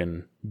 dodge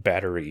token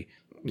battery.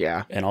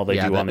 Yeah. And all they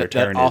do that, on their that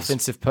turn is...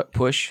 offensive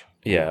push.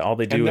 Yeah, all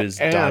they do And is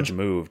and- dodge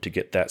move to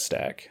get that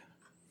stack.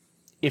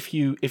 If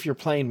you're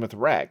playing with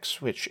Rex,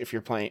 which if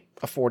you're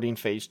affording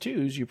Phase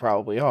 2s, you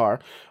probably are,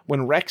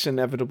 when Rex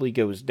inevitably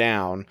goes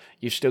down,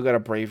 you've still got a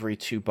Bravery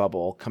 2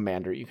 bubble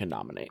commander you can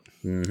nominate.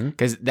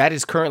 Because that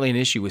is currently an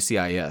issue with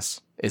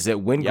CIS, is that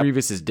when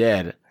Grievous is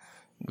dead,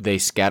 they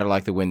scatter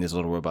like the wind, these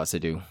little robots, they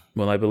do.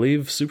 Well, I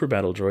believe super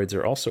battle droids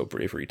are also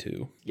Bravery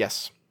 2.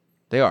 Yes.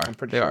 They are.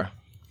 pretty They sure. are.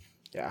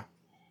 Yeah.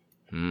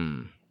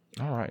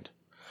 All right.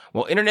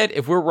 Well, Internet,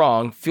 if we're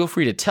wrong, feel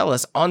free to tell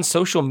us on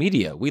social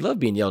media. We love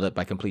being yelled at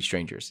by complete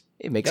strangers.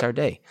 It makes our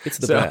day. It's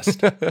the best.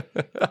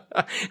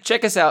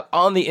 Check us out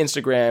on the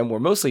Instagram, where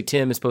mostly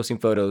Tim is posting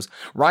photos.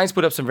 Ryan's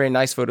put up some very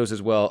nice photos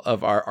as well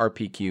of our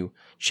RPQ.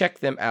 Check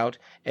them out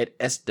at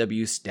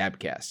SW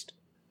Stabcast.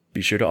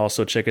 Be sure to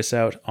also check us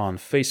out on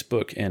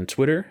Facebook and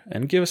Twitter,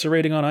 and give us a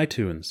rating on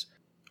iTunes.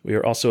 We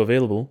are also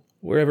available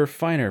wherever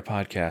finer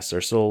podcasts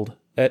are sold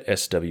at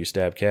SW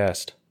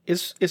Stabcast.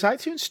 Is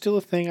iTunes still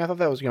a thing? I thought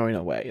that was going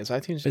away. Is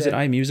iTunes Is it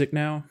dead? iMusic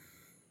now?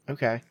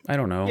 Okay. I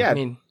don't know. Yeah, I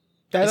mean,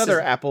 that this other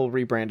is- Apple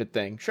rebranded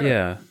thing. Sure.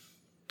 Yeah.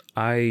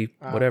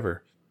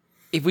 Whatever.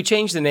 if we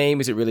change the name,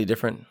 is it really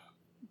different?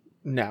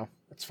 No,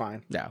 that's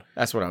fine. No,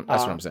 that's what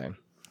I'm saying.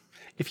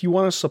 If you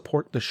want to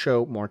support the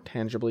show more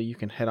tangibly, you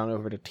can head on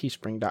over to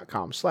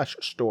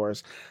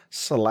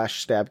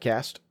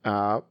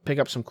teespring.com/stores/Stabcast. Pick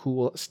up some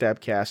cool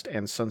Stabcast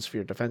and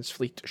Sunsphere Defense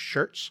Fleet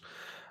shirts,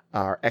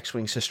 our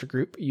X-Wing sister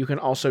group. You can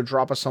also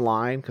drop us a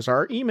line, because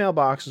our email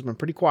box has been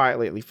pretty quiet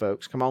lately,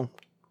 folks. Come on.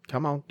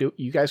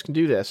 You guys can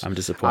do this. I'm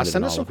disappointed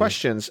Send in us all some of you.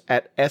 questions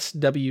at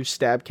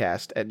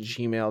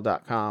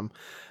swstabcast@gmail.com.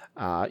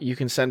 You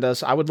can send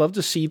us, I would love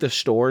to see the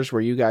stores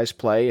where you guys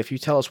play. If you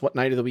tell us what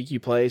night of the week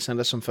you play, send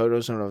us some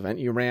photos of an event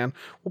you ran.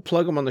 We'll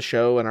plug them on the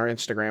show and our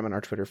Instagram and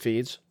our Twitter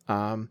feeds.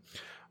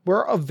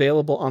 We're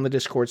available on the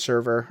Discord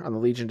server, on the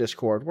Legion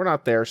Discord. We're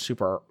not there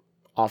super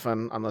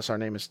often unless our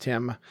name is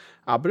Tim.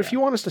 But if you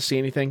want us to see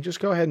anything, just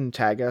go ahead and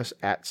tag us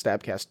at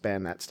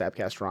StabcastBen, at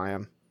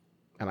StabcastRyan,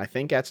 and I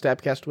think at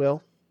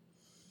StabcastWill.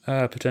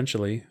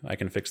 Potentially. I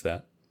can fix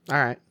that. All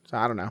right. So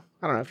I don't know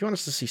if you want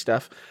us to see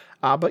stuff.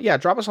 But yeah,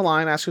 drop us a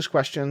line, ask us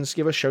questions,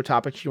 give us show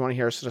topics you want to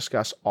hear us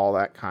discuss, all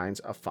that kinds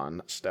of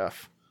fun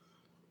stuff.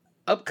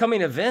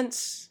 Upcoming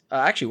events.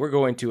 Actually, we're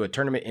going to a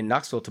tournament in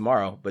Knoxville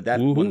tomorrow, but that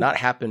will not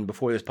happen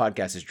before this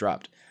podcast is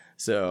dropped.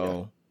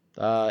 So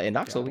in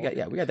Knoxville, we got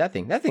that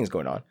thing. That thing's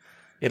going on.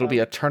 It'll be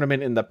a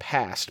tournament in the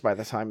past by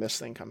the time this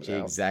thing comes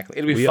out. Exactly.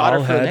 It'll be We fodder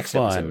all for the had next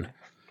fun.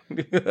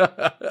 episode.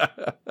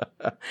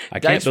 I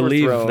Dice can't were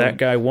believe thrown. that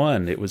guy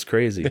won. It was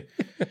crazy.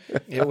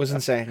 It was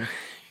insane.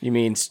 You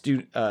mean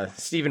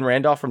Stephen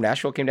Randolph from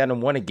Nashville came down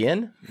and won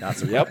again? Not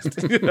surprised.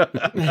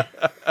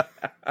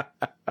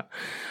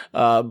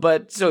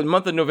 But so the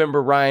month of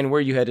November, Ryan, where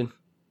are you headed?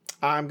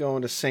 I'm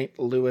going to St.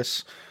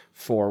 Louis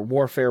for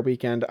Warfare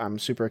Weekend. I'm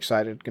super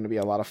excited. Going to be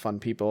a lot of fun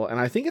people. And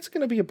I think it's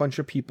going to be a bunch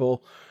of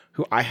people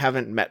who I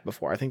haven't met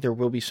before. I think there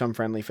will be some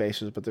friendly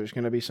faces, but there's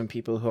going to be some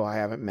people who I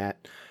haven't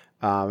met.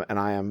 And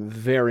I am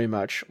very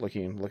much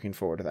looking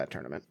forward to that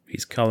tournament.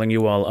 He's calling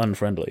you all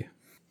unfriendly.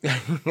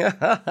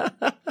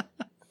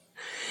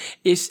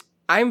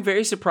 I'm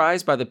very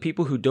surprised by the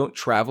people who don't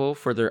travel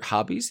for their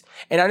hobbies.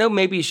 And I know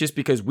maybe it's just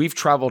because we've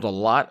traveled a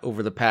lot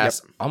over the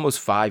past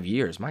almost 5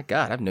 years. My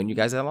God, I've known you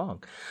guys that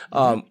long.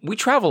 We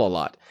travel a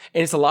lot,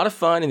 and it's a lot of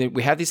fun, and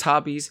we have these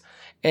hobbies.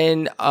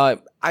 And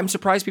I'm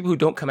surprised people who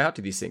don't come out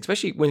to these things,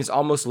 especially when it's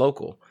almost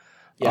local.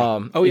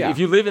 Yeah. If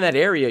you live in that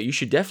area, you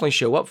should definitely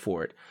show up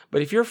for it.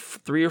 But if you're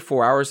 3 or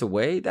 4 hours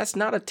away, that's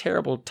not a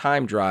terrible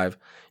time drive.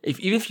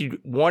 Even if you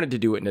wanted to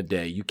do it in a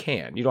day, you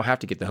can. You don't have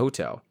to get the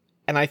hotel.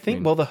 And I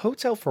think, the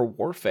hotel for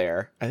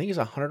Warfare, I think is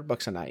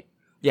 $100 a night.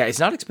 Yeah, it's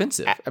not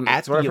expensive. At the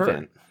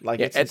event.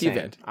 It's at insane. the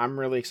event. I'm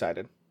really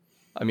excited.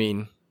 I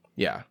mean,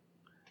 yeah.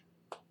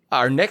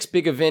 Our next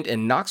big event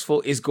in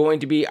Knoxville is going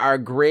to be our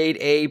Grade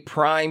A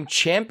Prime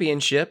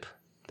Championship.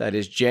 That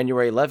is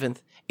January 11th.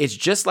 It's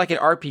just like an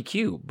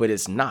RPQ, but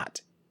it's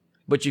not.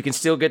 But you can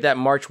still get that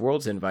March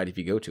Worlds invite if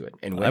you go to it.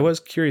 And win. I was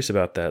curious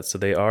about that. So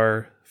they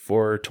are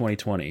for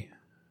 2020.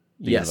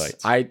 Yes,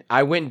 invites.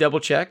 I went and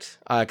double checked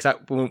because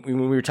when we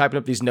were typing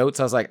up these notes,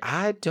 I was like,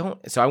 I don't.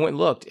 So I went and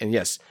looked, and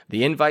yes,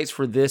 the invites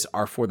for this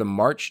are for the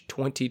March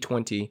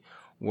 2020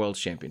 World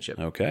Championship.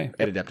 Okay,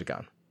 at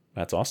Adepticon.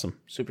 That's awesome.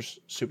 Super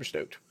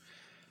stoked.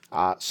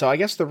 So I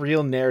guess the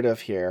real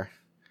narrative here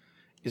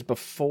is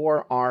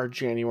before our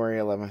January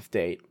 11th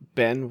date.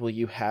 Ben, will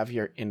you have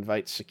your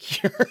invite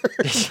secured?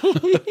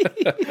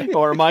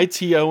 Or am I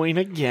TOing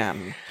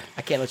again?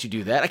 I can't let you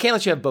do that. I can't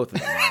let you have both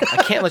of them.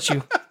 I can't let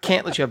you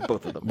have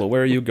both of them. Well,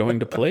 where are you going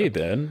to play,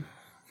 Ben?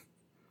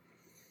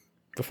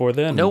 Before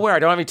then? Nowhere. I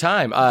don't have any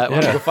time. I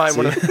want to go find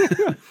one of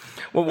the...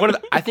 Well,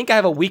 I think I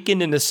have a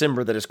weekend in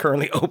December that is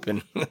currently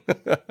open.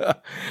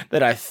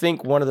 That I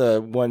think one of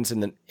the ones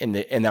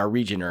in our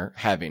region are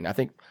having. I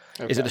think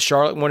is it the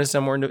Charlotte one is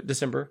somewhere in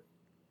December?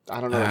 I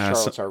don't know if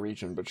Charlotte's our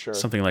region, but sure.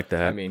 Something like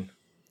that. I mean,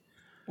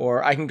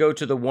 or I can go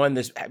to the one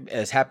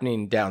that's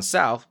happening down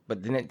south,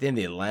 but then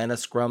the Atlanta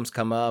scrums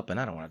come up, and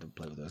I don't want to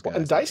play with those guys.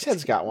 And Dice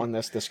Head's got one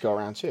this go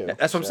around too.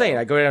 That's what I'm saying.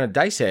 I go down to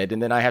Dice Head,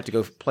 and then I have to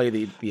go play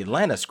the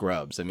Atlanta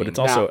scrubs. I mean, but it's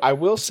also I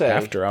will say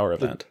after our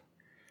event.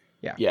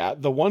 Yeah,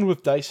 the one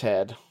with Dice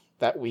Head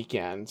that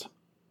weekend,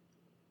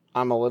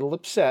 I'm a little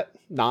upset.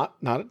 Not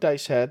at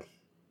Dice Head,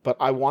 but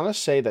I want to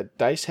say that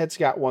Dice Head's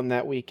got one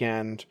that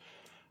weekend.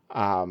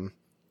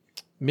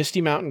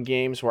 Misty Mountain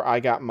Games, where I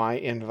got my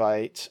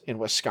invite in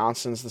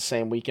Wisconsin's the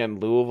same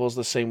weekend. Louisville's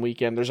the same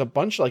weekend. There's a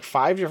bunch, like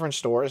 5 different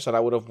stores that I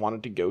would have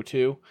wanted to go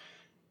to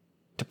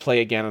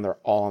play again, and they're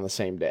all on the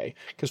same day.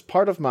 Because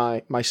part of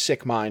my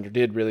sick mind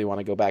did really want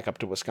to go back up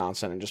to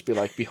Wisconsin and just be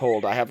like,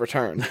 behold, I have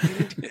returned.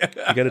 You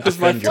got to Because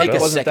my defend your flight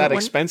belt. wasn't that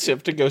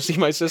expensive to go see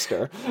my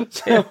sister.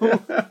 So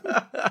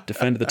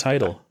Defend the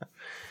title.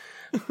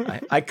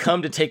 I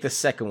come to take the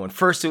second one.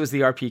 First it was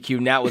the RPQ,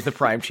 now it was the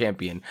Prime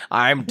Champion.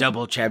 I'm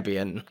double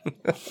champion.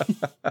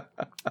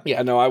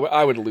 yeah, no,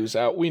 I would lose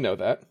out. We know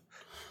that.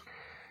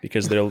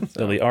 Because there'll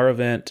be our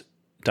event,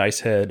 Dice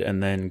Head,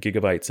 and then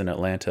Gigabytes in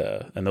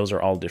Atlanta, and those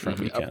are all different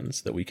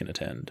weekends that we can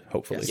attend,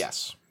 hopefully.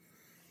 Yes.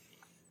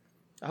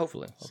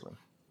 Hopefully.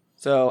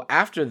 So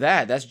after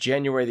that, that's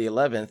January the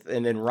 11th,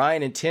 and then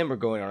Ryan and Tim are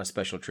going on a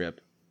special trip.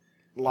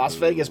 Las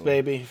Vegas,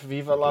 baby.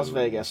 Viva Las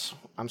Vegas.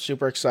 I'm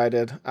super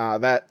excited.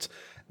 That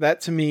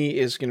to me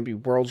is going to be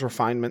Worlds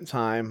refinement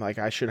time. Like,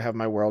 I should have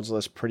my Worlds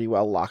list pretty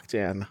well locked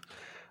in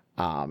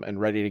and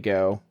ready to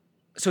go.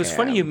 So it's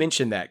funny you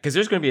mentioned that, because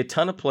there's going to be a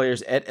ton of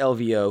players at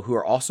LVO who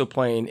are also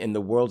playing in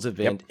the Worlds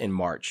event in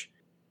March.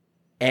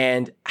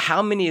 And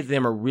how many of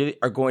them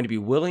are going to be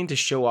willing to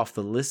show off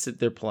the list that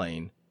they're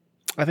playing?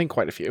 I think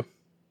quite a few.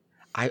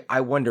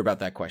 I wonder about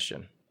that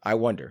question. I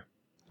wonder.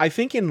 I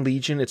think in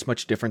Legion it's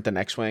much different than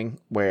X-Wing,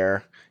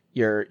 where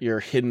your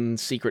hidden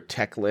secret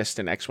tech list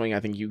in X-Wing, I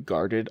think you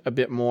guarded a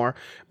bit more.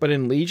 But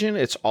in Legion,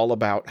 it's all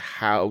about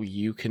how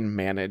you can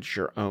manage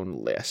your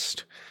own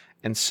list.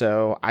 And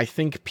so I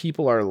think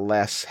people are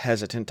less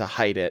hesitant to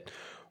hide it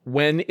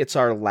when it's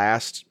our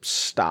last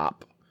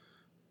stop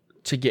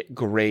to get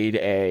grade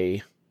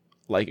A,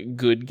 like,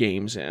 good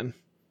games in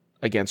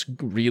against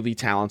really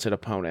talented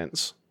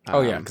opponents.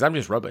 Oh, yeah, because I'm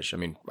just rubbish. I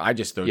mean, I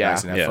just throw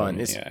dice and have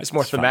fun. It's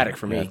more thematic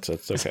for me. Yeah,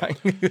 it's okay.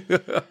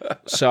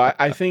 So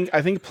I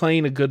think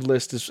playing a good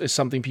list is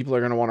something people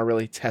are going to want to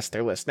really test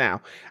their list.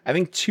 Now, I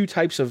think 2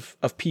 types of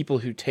people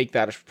who take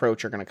that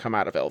approach are going to come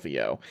out of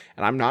LVO,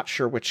 and I'm not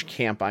sure which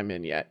camp I'm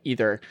in yet.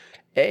 Either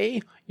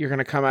A, you're going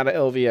to come out of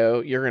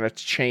LVO, you're going to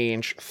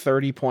change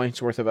 30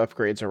 points worth of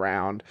upgrades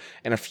around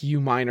and a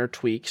few minor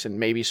tweaks and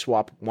maybe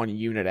swap 1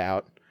 unit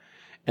out.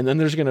 And then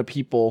there's going to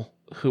people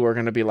who are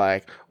going to be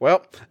like,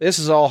 well, this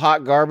is all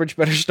hot garbage.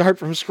 Better start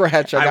from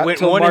scratch. I got went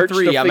till 1 March and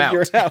 3. to I'm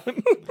figure out.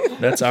 it out.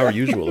 That's our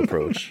usual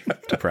approach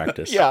to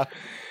practice. Yeah.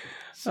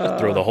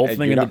 Throw the whole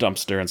thing in you're the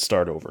dumpster and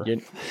start over.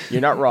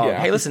 You're not wrong. Yeah.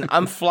 Hey, listen,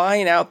 I'm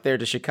flying out there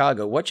to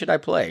Chicago. What should I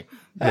play?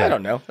 I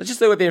don't know. Let's just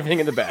throw everything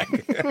in the bag.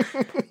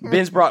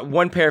 Ben's brought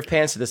 1 pair of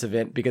pants to this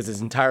event because his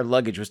entire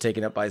luggage was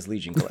taken up by his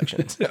Legion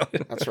collection. So.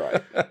 That's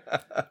right.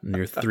 And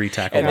your 3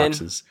 tackle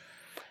boxes.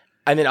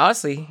 And then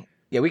honestly,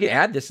 yeah, we can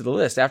add this to the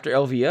list after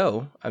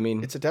LVO. I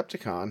mean, It's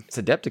Adepticon. it's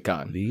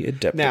Adepticon. The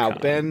Adepticon. Now,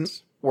 Ben,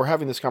 we're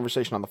having this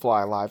conversation on the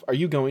fly live. Are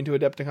you going to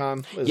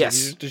Adepticon?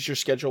 Yes. Does your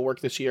schedule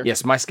work this year?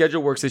 Yes, my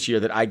schedule works this year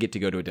that I get to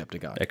go to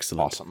Adepticon.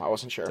 Excellent. Awesome. I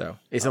wasn't sure. So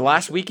it's the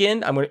last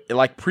weekend. I'm gonna,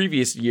 like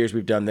previous years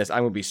we've done this.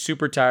 I'm gonna be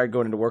super tired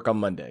going into work on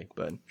Monday,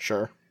 but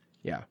Sure.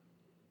 yeah,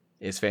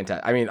 it's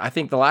fantastic. I mean, I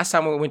think the last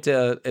time we went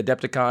to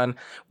Adepticon,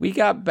 we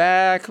got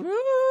back.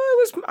 It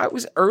I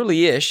was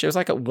early-ish. It was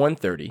like at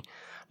 1:30.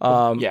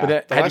 Yeah,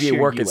 but the I had to last be at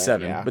year work you at went,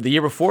 7. yeah. But the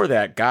year before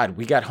that, God,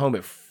 we got home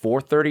at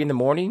 4:30 in the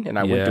morning, and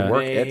I went to Yeah.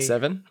 work at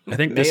 7. I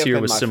think May this have year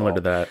been was my similar fault.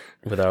 to that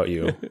without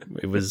you.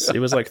 It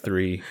was like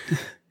 3.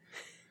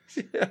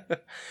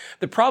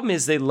 The problem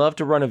is they love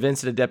to run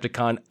events at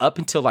Adepticon up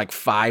until like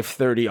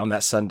 5:30 on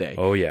that Sunday.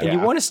 Oh, yeah. And you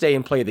want to stay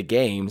and play the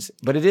games,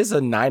 but it is a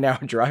 9-hour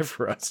drive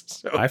for us.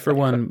 So. I, for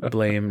one,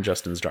 blame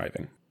Justin's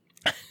driving.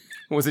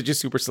 Was it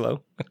just super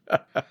slow?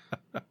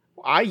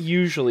 I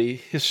usually,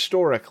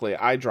 historically,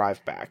 I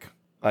drive back.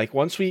 Like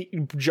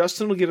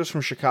Justin will get us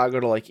from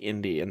Chicago to like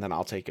Indy, and then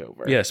I'll take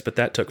over. Yes, but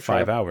that took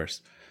 5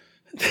 hours.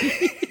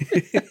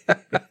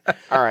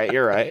 All right,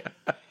 you're right.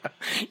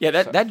 Yeah,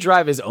 that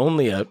drive is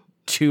only a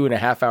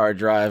 2.5-hour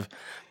drive.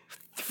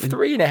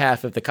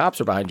 3.5 if the cops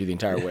are behind you the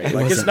entire way. It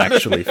Like, it's wasn't not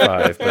actually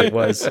 5, but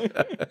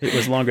it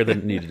was longer than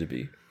it needed to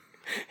be.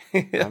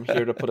 I'm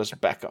here to put us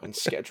back on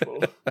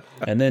schedule.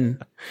 And then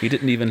he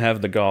didn't even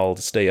have the gall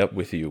to stay up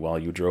with you while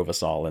you drove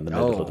us all in the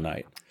middle of the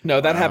night.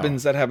 No, that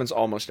happens. That happens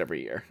almost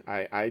every year.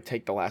 I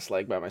take the last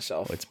leg by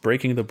myself. It's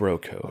breaking the bro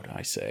code,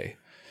 I say.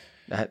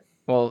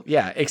 Well,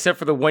 yeah, except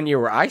for the one year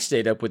where I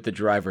stayed up with the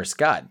driver,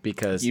 Scott,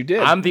 because You did.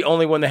 I'm the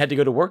only one that had to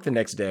go to work the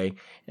next day.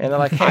 And they're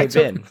like, hey,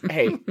 Ben.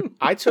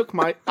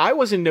 I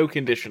was in no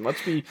condition.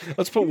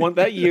 Let's put one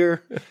that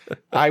year.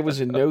 I was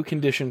in no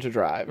condition to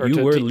drive. Or You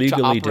to, were to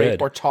legally operate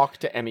dead. or talk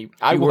to any.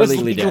 I were was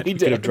legally dead. Could have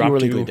dead.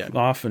 dropped legally you dead.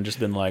 off and just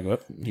been like, well,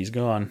 he's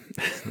gone.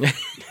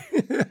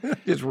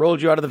 Just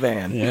rolled you out of the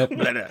van. Yep.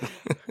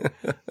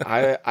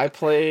 I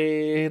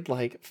played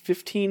like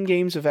 15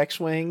 games of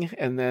X-Wing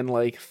and then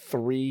like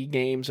 3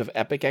 games of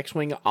Epic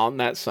X-Wing on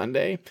that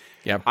Sunday.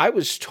 Yep. I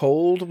was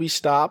told we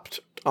stopped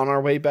on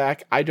our way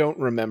back. I don't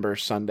remember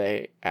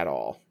Sunday at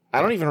all.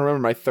 I don't even remember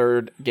my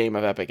 3rd game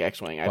of Epic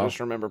X-Wing. I just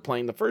remember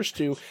playing the first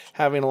 2,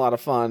 having a lot of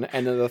fun,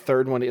 and then the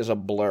 3rd one is a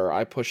blur.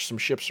 I pushed some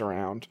ships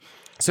around.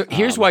 So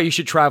here's why you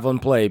should travel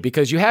and play,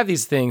 because you have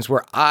these things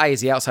where I, as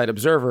the outside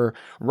observer,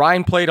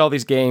 Ryan played all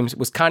these games,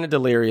 was kind of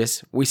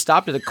delirious. We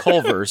stopped at a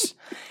Culver's.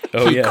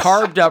 Oh, He yes.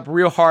 carved up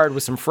real hard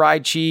with some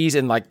fried cheese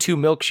and like 2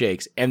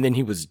 milkshakes, and then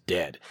he was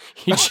dead.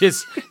 He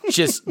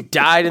just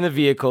died in the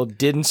vehicle,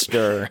 didn't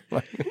stir.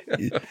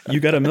 You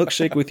got a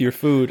milkshake with your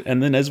food,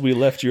 and then as we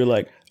left, you're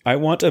like, I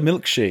want a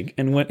milkshake,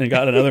 and went and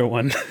got another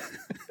one.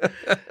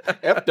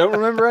 Yep, don't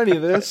remember any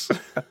of this.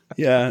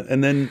 Yeah,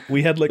 and then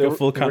we had like a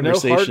full There were no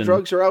conversation hard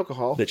drugs or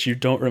alcohol. that you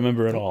don't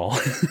remember at all.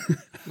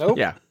 Nope.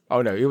 Yeah.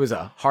 Oh no, it was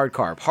a hard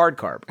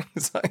carb.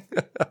 It's like,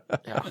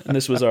 And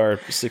this was our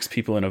 6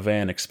 people in a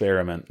van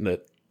experiment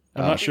that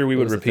I'm not sure we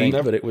would was a repeat,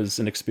 thing. but it was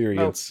an Nope,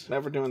 experience.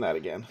 never doing that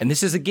again. and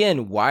this is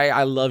again why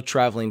I love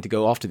traveling to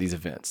go off to these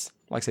events.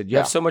 Like I said, you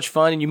have so much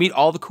fun and you meet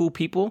all the cool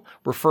people.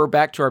 Refer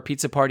back to our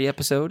pizza party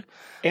episode.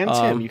 And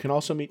Tim, you can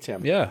also meet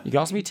Tim. Yeah, You can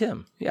also meet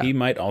Tim. Yeah. he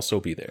might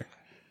also be there.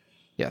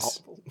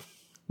 Yes.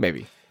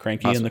 Maybe.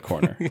 Cranky in the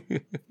corner.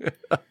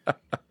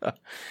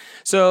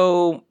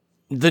 So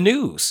the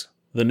news.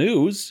 The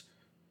news?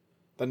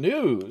 The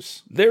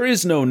news. There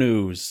is no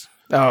news.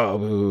 Oh,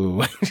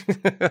 boo.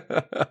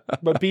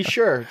 But be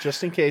sure,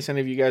 just in case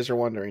any of you guys are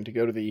wondering, to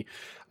go to the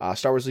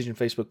Star Wars Legion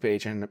Facebook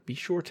page and be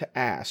sure to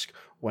ask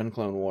when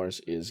Clone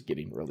Wars is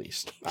getting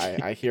released.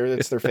 I hear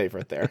that's their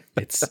favorite there.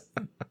 It's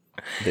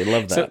they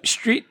love that.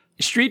 So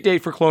street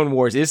date for Clone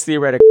Wars is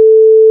theoretical.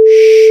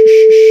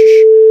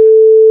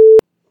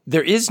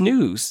 There is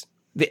news.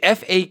 The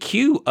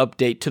FAQ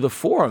update to the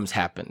forums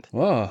happened.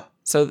 Whoa,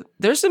 So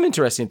there's some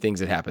interesting things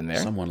that happened there.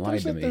 someone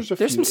lied to me. There's a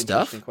There's few some stuff.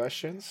 interesting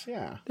questions.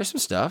 Yeah. There's some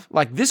stuff.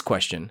 Like this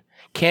question.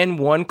 Can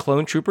one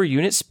clone trooper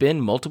unit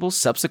spin multiple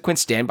subsequent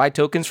standby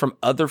tokens from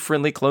other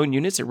friendly clone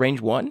units at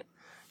range 1?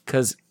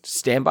 Because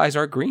standbys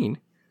are green.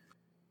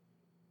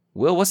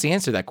 Will, what's the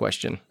answer to that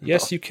question?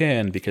 Yes, you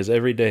can, because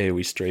every day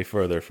we stray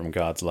further from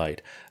God's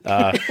light.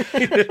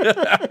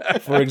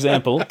 For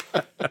example,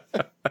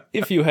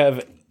 if you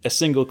have a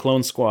single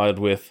clone squad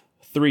with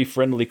 3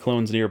 friendly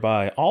clones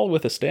nearby, all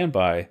with a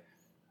standby,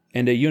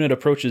 and a unit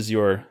approaches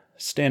your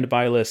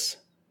standby-less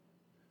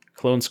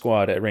clone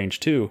squad at range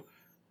 2,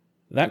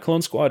 that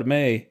clone squad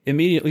may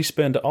immediately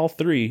spend all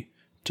 3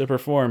 to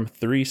perform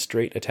 3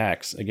 straight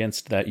attacks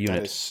against that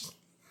unit.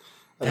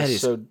 That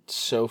is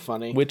so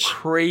funny. Which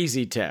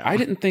Crazy town. I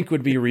didn't think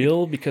would be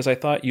real because I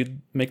thought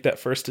you'd make that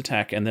first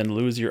attack and then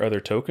lose your other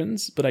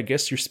tokens, but I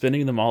guess you're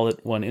spending them all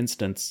at one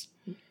instance.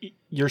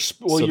 You're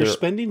So you're they're-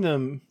 spending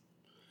them.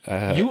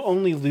 You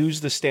only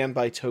lose the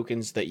standby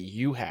tokens that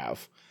you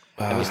have,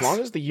 and as long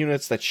as the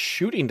units that's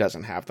shooting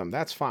doesn't have them,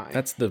 that's fine.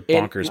 That's the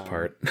bonkers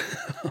part.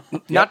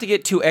 Not to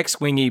get too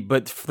X-wingy,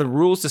 but for the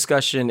rules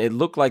discussion, it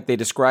looked like they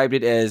described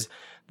it as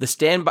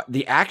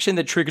the action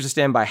that triggers a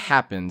standby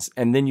happens,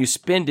 and then you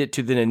spend it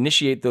to then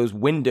initiate those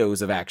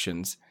windows of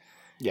actions,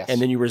 yes,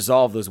 and then you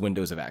resolve those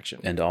windows of action.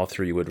 And all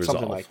 3 would resolve.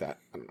 something like that.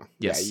 I don't know.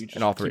 Yes, yeah, you just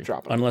and all 3. keep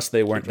dropping. Unless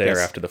they weren't there Yes.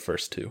 after the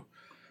first 2.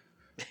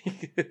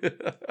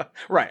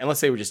 Right, unless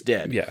they were just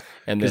dead. Yeah.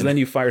 And Because then, then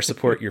you fire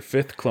support your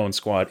 5th clone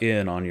squad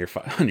in on your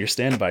on your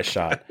standby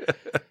shot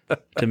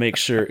to make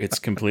sure it's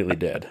completely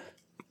dead.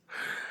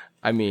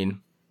 I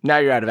mean, Now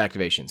you're out of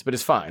activations, but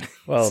it's fine.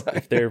 Well,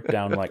 if they're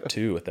down like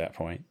 2 at that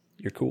point,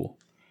 you're cool.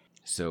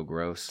 So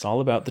gross. It's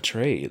all about the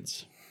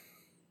trades.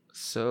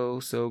 So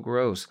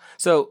gross.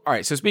 So, all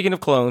right. So speaking of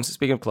clones,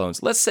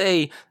 let's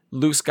say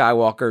Luke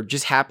Skywalker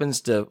just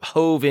happens to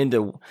hove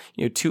into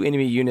 2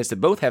 enemy units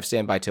that both have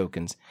standby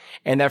tokens,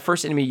 and that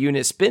first enemy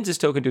unit spends his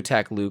token to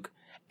attack Luke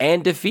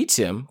and defeats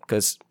him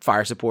because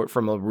fire support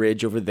from a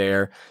ridge over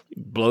there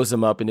blows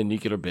him up into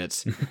nuclear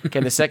bits.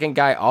 Can the second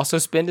guy also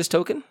spend his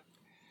token?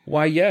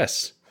 Why,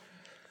 yes.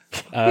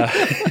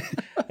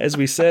 As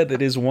we said,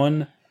 it is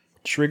one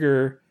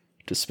trigger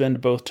to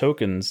spend both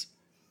tokens,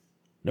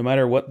 no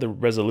matter what the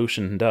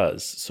resolution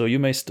does. So you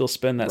may still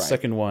spend that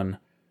second one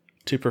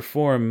to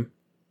perform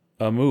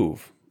a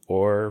move,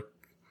 or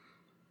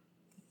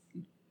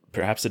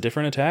perhaps a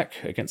different attack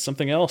against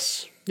something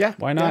else. Yeah.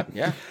 Why not?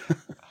 Yeah.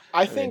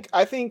 I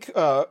think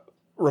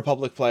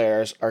Republic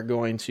players are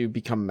going to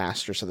become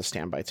masters of the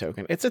standby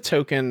token. It's a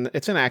token.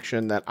 It's an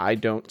action that I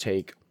don't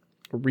take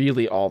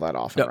really all that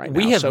often right now.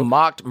 We have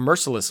mocked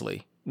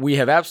mercilessly. We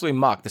have absolutely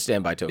mocked the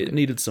standby token. It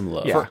needed some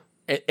love. Yeah.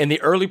 In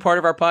the early part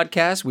of our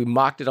podcast, we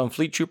mocked it on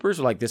Fleet Troopers.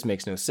 We're like, this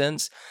makes no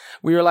sense.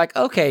 We were like,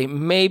 okay,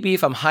 maybe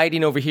if I'm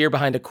hiding over here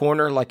behind a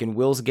corner, like in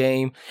Will's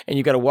game, and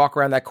you got to walk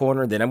around that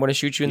corner, then I'm going to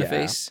shoot you in the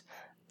face.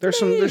 There's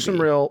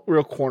some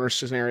real corner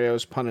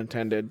scenarios, pun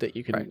intended, that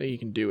you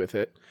can do with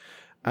it.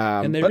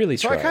 And they really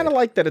tried. So I kind of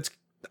like that.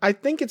 I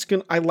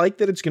like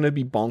that it's gonna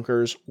be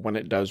bonkers when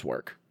it does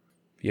work.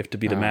 You have to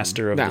be the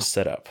master of the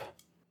setup.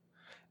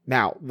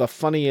 Now, the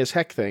funny as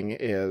heck thing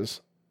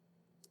is,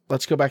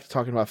 let's go back to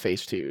talking about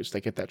Phase 2s.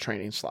 They get that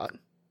training slot.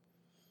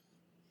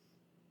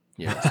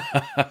 Yeah.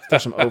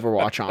 There's some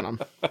Overwatch on them.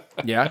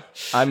 Yeah.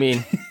 I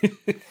mean,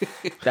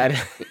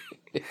 that.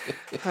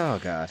 Oh,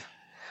 God.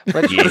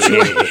 But,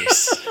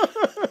 Yes.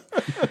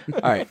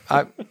 all right.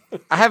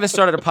 I haven't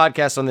started a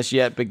podcast on this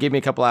yet, but give me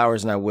a couple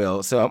hours and I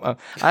will. So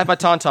I have my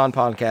Tauntaun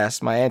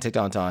podcast, my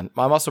anti-Tauntaun.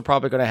 I'm also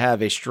probably going to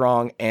have a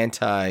strong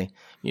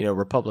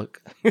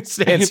Republic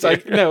stance.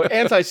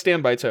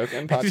 Anti-standby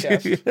token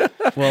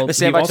podcast. Well, the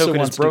standby token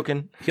is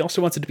broken. He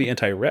also wants it to be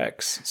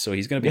anti-Rex, so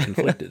he's going to be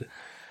conflicted.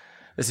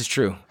 This is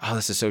true. Oh,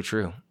 this is so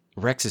true.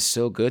 Rex is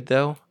so good,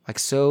 though. Like,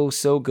 so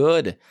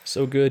good.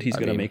 So good, he's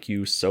going to make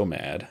you so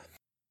mad.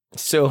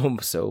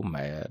 So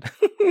mad.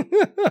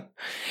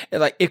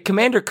 Like, if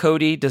Commander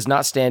Cody does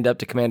not stand up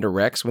to Commander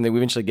Rex when they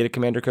eventually get a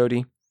Commander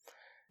Cody,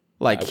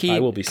 like I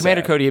will be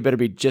Commander sad. Cody had better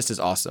be just as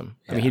awesome.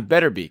 Yeah. I mean, he'd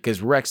better be,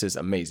 because Rex is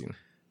amazing.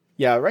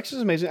 Yeah, Rex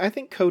is amazing. I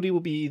think Cody will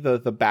be the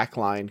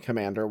backline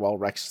commander while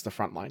Rex is the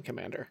frontline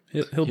commander.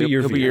 He'll be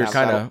your Veers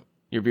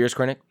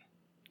Krennic.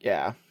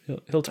 Yeah.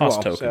 He'll toss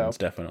tokens,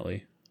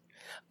 definitely.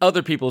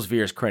 Other people's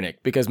Veers Krennic,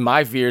 because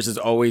my Veers is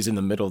always in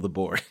the middle of the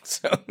board.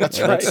 So That's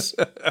right.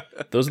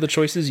 Those are the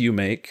choices you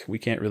make. We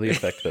can't really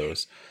affect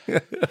those.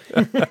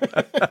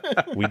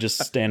 We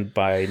just stand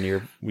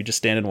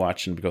and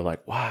watch and go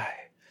like, why?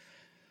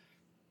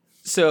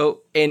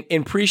 So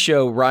in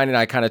pre-show, Ryan and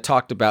I kind of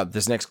talked about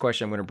this next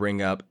question I'm going to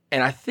bring up.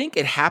 And I think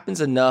it happens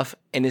enough,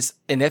 and it's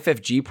an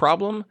FFG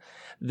problem,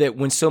 that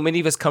when so many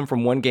of us come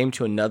from one game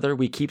to another,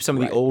 we keep some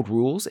of the old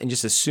rules and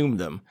just assume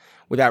them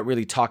without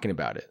really talking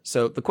about it.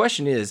 So the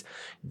question is,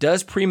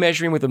 does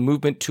pre-measuring with a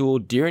movement tool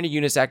during a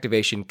unit's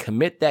activation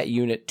commit that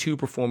unit to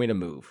performing a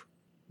move?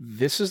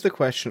 This is the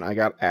question I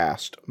got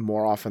asked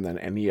more often than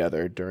any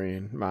other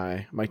during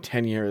my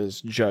tenure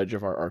as judge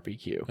of our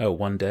RPQ. Oh,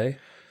 one day?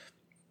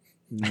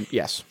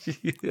 Yes.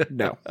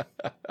 No.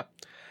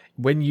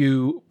 When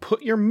you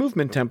put your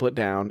movement template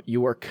down,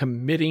 you are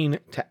committing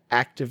to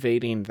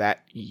activating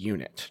that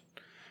unit,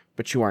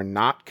 but you are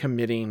not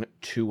committing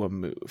to a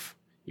move.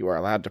 You are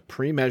allowed to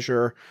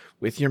pre-measure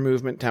with your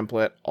movement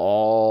template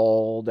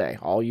all day,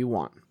 all you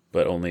want.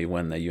 But only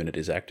when the unit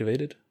is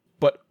activated?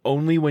 But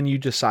only when you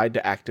decide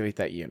to activate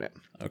that unit.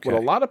 Okay.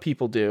 What a lot of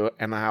people do,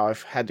 and how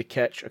I've had to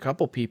catch a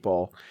couple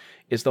people,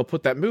 is they'll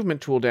put that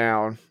movement tool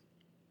down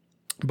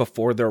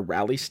before their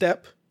rally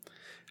step.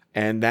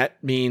 And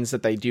that means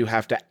that they do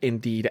have to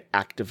indeed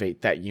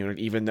activate that unit,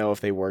 even though if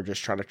they were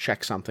just trying to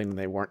check something and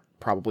they weren't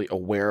probably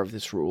aware of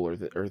this rule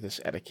or this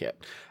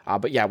etiquette.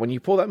 But yeah, when you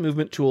pull that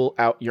movement tool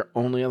out, you're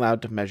only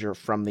allowed to measure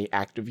from the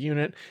active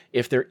unit.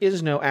 If there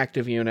is no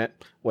active unit,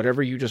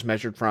 whatever you just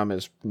measured from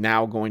is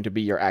now going to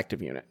be your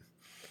active unit.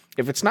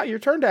 If it's not your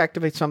turn to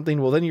activate something,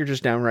 well, then you're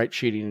just downright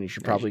cheating, and you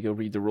should probably go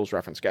read the rules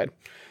reference guide.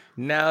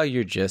 Now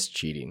you're just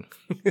cheating.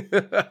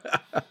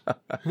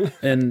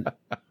 And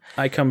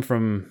I come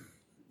from...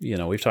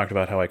 we've talked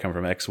about how I come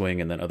from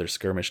X-Wing and then other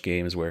skirmish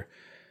games where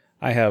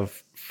I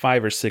have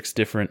 5 or 6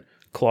 different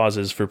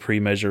clauses for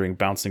pre-measuring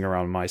bouncing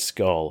around my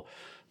skull.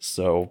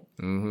 So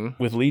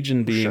with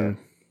Legion being...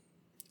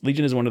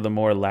 Legion is one of the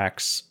more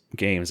lax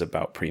games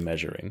about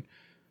pre-measuring.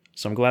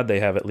 So I'm glad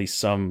they have at least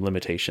some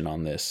limitation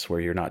on this, where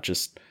you're not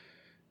just,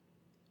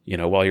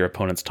 while your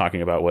opponent's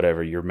talking about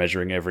whatever, you're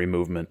measuring every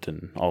movement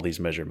and all these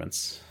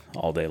measurements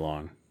all day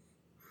long.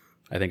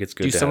 I think it's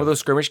good. Do some of those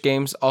skirmish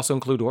games also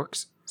include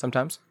orcs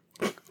sometimes?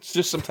 It's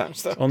just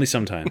sometimes, though. Only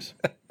sometimes.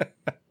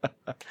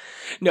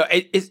 No,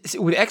 it's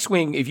with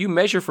X-Wing, if you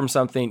measure from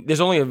something,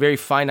 there's only a very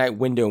finite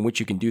window in which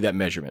you can do that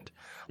measurement.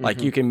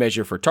 Like you can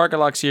measure for target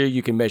locks here,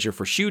 you can measure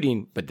for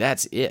shooting, but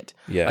that's it.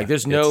 Yeah, like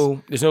there's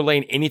no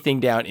laying anything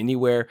down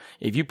anywhere.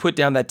 If you put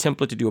down that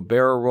template to do a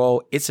barrel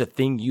roll, it's a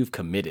thing you've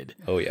committed.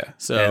 Oh yeah.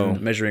 So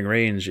and measuring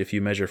range, if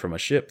you measure from a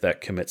ship,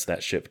 that commits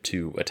that ship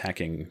to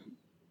attacking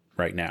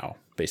right now.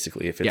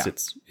 Basically, if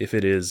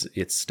it is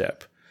its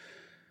step.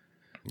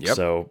 Yep.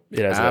 So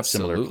it has that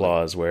similar Absolutely.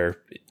 clause where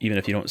even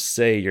if you don't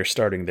say you're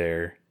starting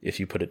there, if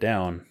you put it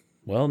down,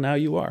 well, now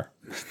you are.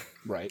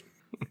 Right.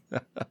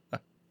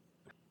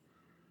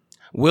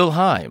 Will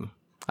Heim.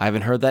 I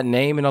haven't heard that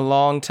name in a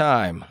long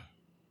time.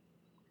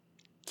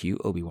 Cue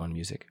Obi-Wan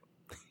music.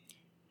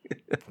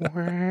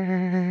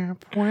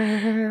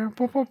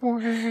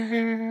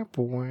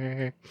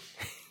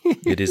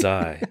 It is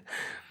I.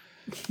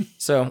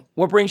 So,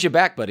 what brings you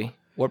back, buddy?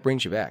 What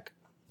brings you back?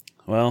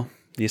 Well,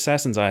 the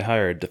assassins I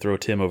hired to throw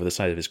Tim over the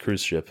side of his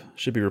cruise ship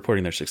should be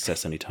reporting their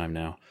success any time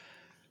now.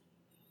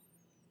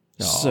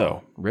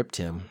 So, Ripped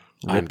him.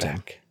 I'm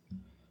back.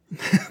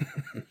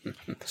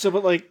 So,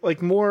 but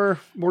like more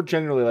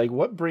generally, like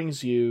what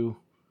brings you?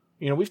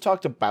 You know, we've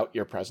talked about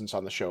your presence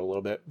on the show a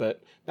little bit,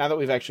 but now that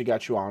we've actually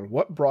got you on,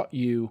 what brought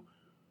you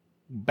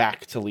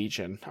back to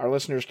Legion? Our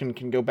listeners can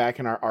go back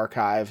in our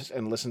archives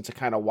and listen to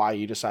kind of why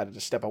you decided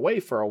to step away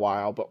for a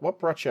while. But what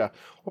brought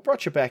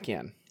you back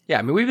in? Yeah,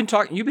 I mean, we've been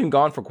talking. You've been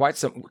gone for quite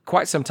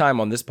some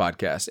time on this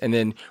podcast, and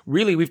then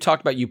really we've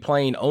talked about you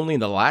playing only in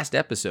the last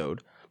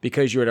episode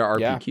because you're at our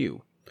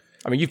RPQ.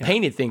 I mean, you've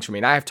painted things for me,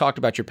 and I have talked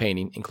about your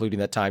painting, including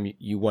that time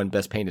you won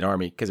Best Painted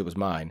Army because it was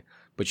mine,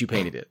 but you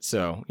painted it,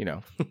 so you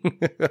know.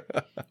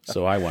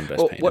 So I won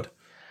Best Painted.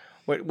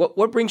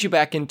 What brings you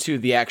back into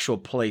the actual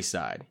play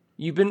side?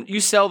 You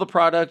sell the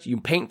product,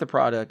 you paint the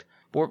product.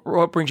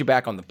 What brings you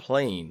back on the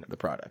playing of the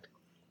product?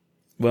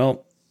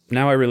 Well,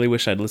 now I really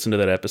wish I'd listened to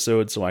that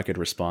episode so I could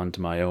respond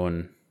to my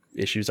own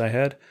issues I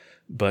had.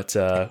 But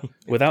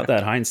without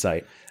that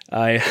hindsight,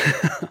 I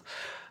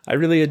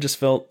really had just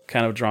felt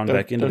kind of drawn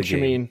back into the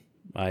game.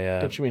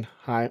 Don't you mean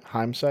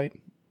hindsight?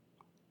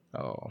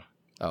 Oh,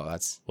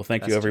 that's... Well,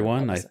 thank you,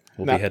 everyone.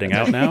 We'll be heading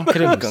out now.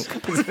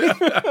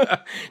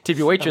 Tip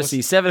your waitress.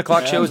 The 7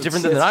 o'clock show is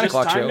different than the 9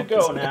 o'clock show. It's time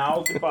to go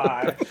now.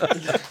 Goodbye.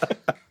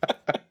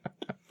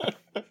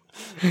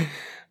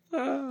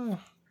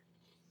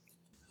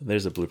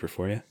 There's a blooper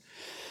for you.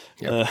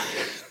 Yep.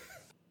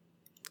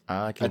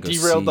 I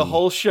derailed the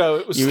whole show.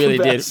 It was You really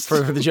did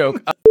for the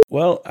joke.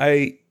 Well,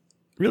 I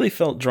really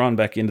felt drawn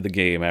back into the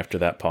game after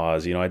that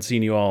pause. You know, I'd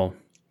seen you all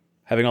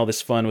having all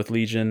this fun with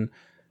Legion,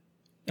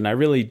 and I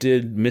really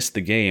did miss the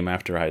game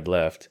after I'd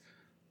left.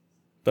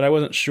 But I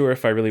wasn't sure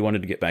if I really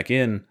wanted to get back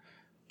in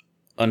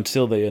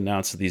until they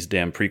announced these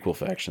damn prequel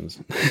factions.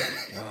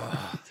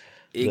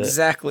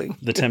 Exactly.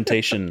 The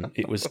temptation,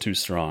 it was too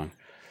strong.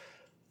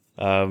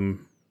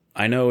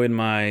 I know in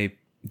my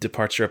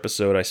departure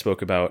episode I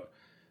spoke about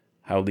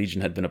how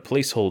Legion had been a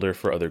placeholder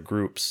for other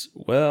groups.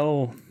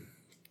 Well,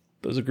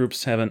 those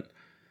groups haven't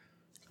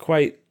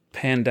quite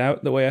panned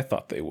out the way I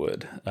thought they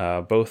would.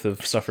 Both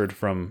have suffered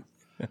from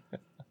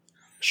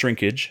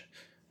shrinkage,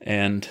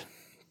 and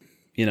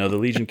you know, the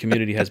Legion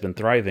community has been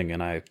thriving,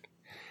 and I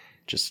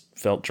just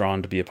felt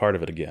drawn to be a part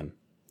of it again.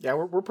 Yeah,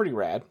 we're pretty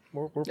rad.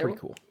 We're pretty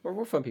cool.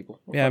 We're fun people.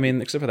 I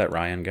mean, except for that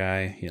Ryan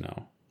guy, you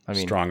know,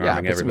 strong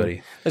arming but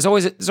everybody. There's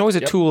always a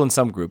tool in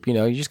some group, you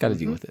know. You just got to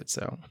deal with it.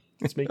 So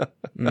It's me.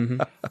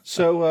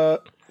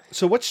 So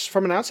what's,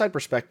 from an outside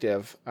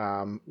perspective,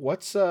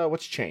 what's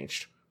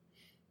changed?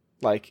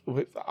 Like,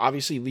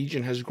 obviously,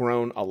 Legion has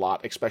grown a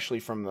lot, especially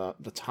from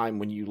the time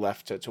when you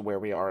left to where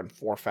we are in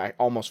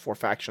almost four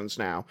factions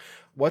now.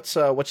 What's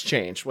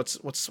changed?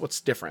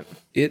 What's different?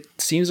 It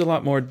seems a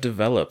lot more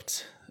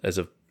developed as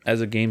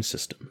a game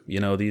system. You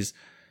know,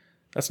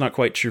 that's not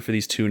quite true for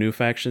these two new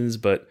factions,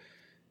 but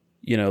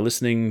you know,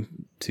 listening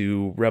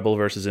to Rebel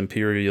versus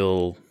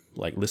Imperial,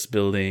 like list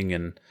building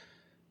and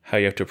how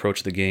you have to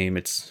approach the game,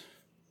 it's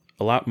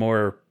a lot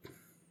more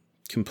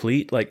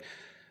complete. Like,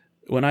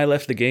 when I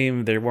left the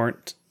game, there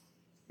weren't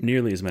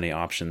nearly as many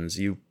options.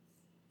 You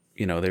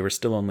know, they were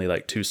still only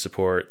like 2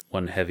 support,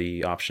 1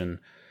 heavy option.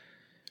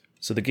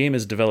 So the game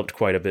has developed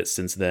quite a bit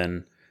since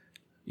then.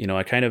 You know,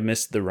 I kind of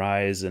missed the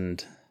rise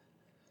and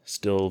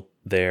still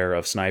there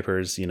of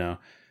snipers, you know,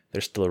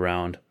 they're still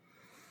around.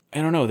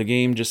 I don't know, the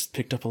game just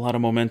picked up a lot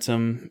of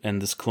momentum, and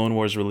this Clone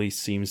Wars release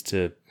seems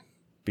to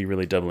be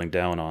really doubling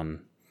down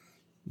on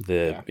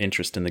the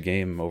interest in the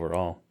game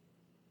overall.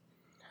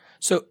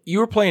 So you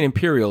were playing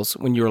Imperials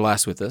when you were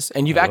last with us,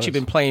 and you've actually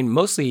been playing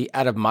mostly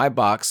out of my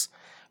box,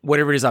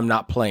 whatever it is I'm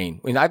not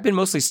playing. I mean, I've been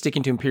mostly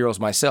sticking to Imperials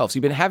myself, so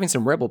you've been having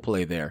some Rebel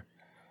play there.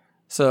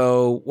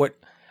 So what?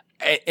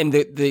 And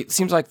it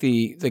seems like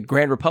the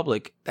Grand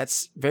Republic,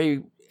 that's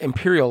very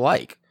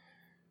Imperial-like.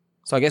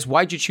 So I guess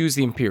why'd you choose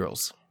the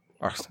Imperials?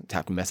 Or I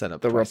have to mess that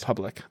up. The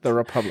Republic. The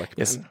Republic.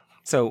 Yes. Man.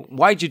 So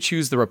why'd you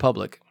choose the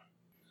Republic?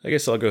 I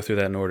guess I'll go through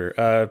that in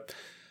order.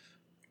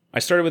 I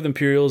started with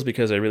Imperials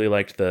because I really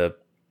liked the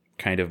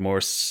kind of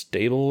more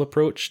stable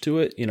approach to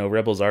it. You know,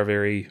 Rebels are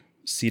very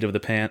seat of the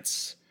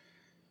pants.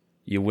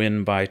 you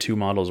win by 2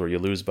 models or you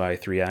lose by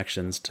 3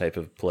 actions type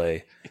of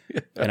play.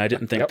 And I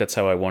didn't think that's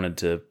how I wanted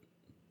to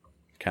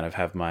kind of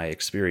have my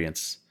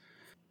experience.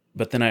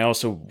 But then I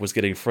also was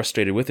getting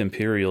frustrated with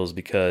Imperials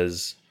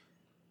because,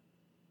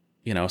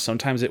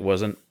 sometimes I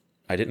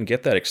didn't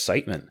get that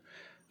excitement.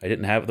 I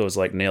didn't have those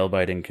like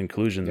nail-biting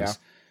conclusions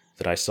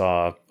that I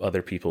saw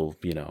other people,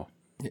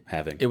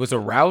 having. It was a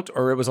rout,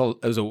 or it was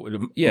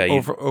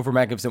over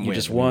magnificent win. You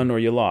just won or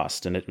you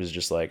lost, and it was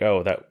just like,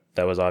 oh,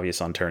 that was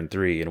obvious on turn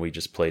 3, and we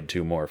just played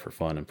 2 more for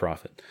fun and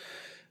profit.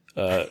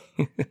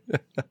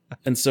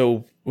 And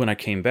so when I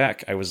came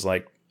back, I was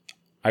like,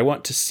 I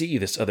want to see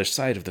this other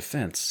side of the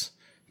fence.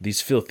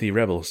 These filthy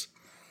rebels.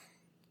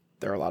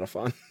 They're a lot of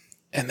fun.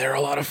 And they're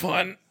a lot of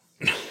fun.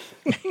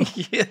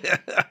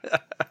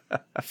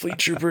 Fleet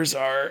troopers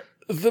are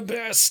the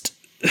best.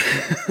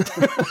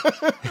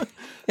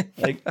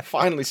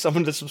 Finally,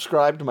 someone to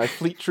subscribe to my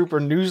Fleet Trooper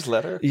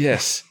newsletter.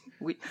 Yes.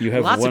 You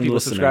have lots one of people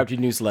listener. subscribe to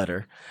your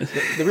newsletter.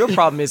 The real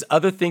problem is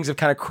other things have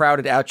kind of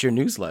crowded out your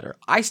newsletter.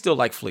 I still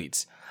like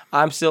fleets.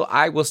 I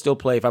will still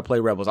play. If I play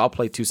Rebels, I'll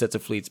play 2 sets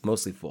of fleets,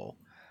 mostly full.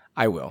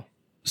 I will.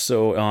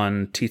 So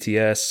on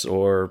TTS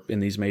or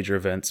in these major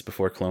events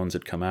before Clones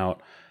had come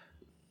out,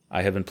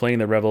 I have been playing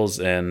the Rebels,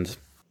 and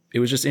it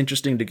was just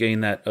interesting to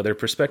gain that other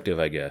perspective,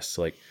 I guess.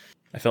 Like,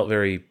 I felt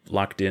very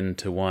locked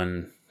into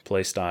one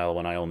play style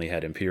when I only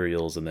had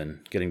Imperials, and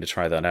then getting to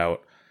try that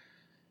out,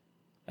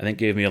 I think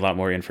gave me a lot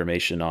more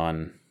information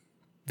on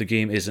the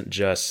game isn't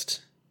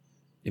just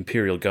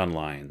Imperial gun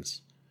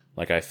lines,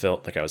 like I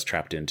felt like I was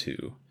trapped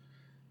into.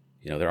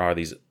 There are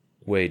these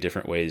way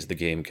different ways the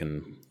game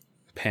can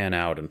pan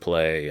out and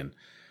play and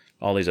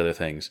all these other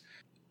things.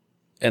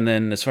 And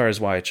then as far as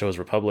why I chose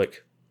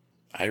Republic,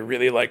 I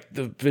really liked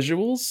the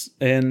visuals,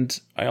 and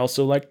I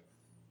also like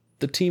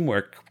the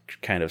teamwork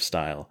kind of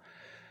style.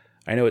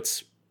 I know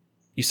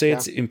you say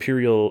it's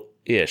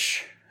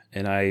Imperial-ish,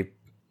 and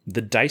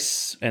the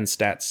dice and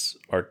stats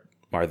are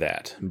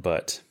that,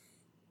 but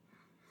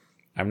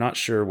I'm not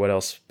sure what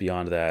else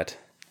beyond that.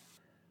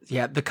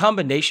 Yeah, the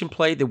combination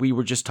play that we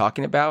were just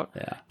talking about.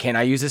 Yeah. Can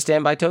I use a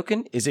standby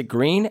token? Is it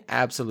green?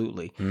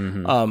 Absolutely.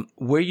 Mm-hmm.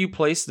 Where you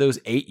place those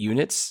 8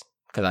 units,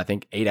 because I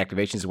think 8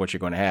 activations is what you're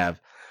going to have.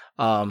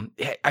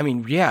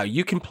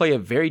 You can play a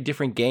very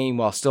different game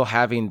while still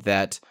having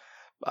that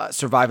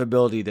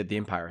survivability that the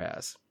Empire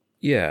has.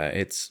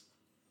 Yeah,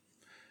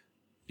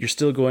 you're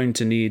still going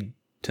to need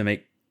to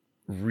make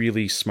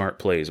really smart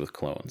plays with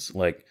clones.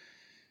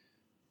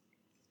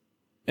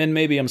 And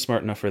maybe I'm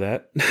smart enough for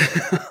that.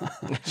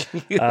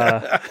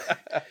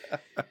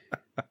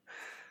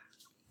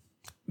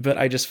 But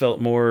I just felt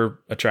more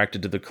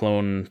attracted to the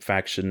clone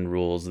faction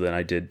rules than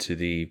I did to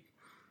the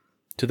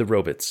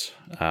robots.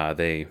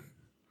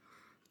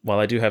 While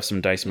I do have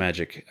some dice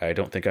magic, I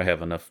don't think I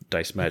have enough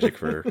dice magic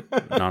for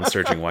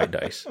non-surging white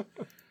dice.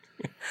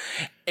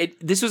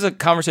 This was a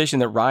conversation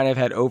that Ryan have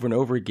had over and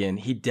over again.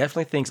 He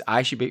definitely thinks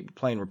I should be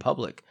playing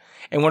Republic.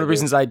 And one of the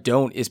reasons I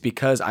don't is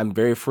because I'm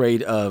very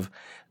afraid of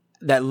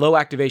that low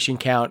activation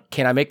count.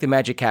 Can I make the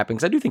magic happen?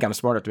 Because I do think I'm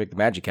smart enough to make the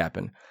magic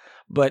happen.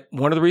 But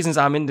one of the reasons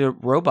I'm into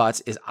robots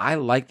is I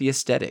like the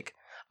aesthetic.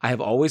 I have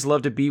always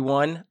loved a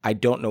B1. I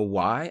don't know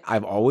why.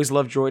 I've always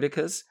loved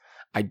droidicas.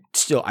 I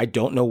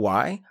don't know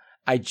why.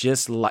 I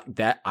just like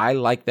that. I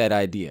like that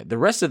idea. The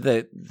rest of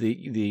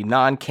the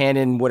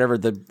non-canon, whatever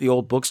the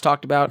old books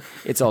talked about,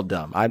 it's all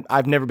dumb.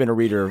 I've never been a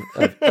reader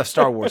of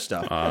Star Wars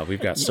stuff.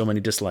 We've got so many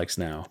dislikes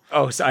now.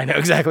 Oh, so I know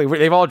exactly.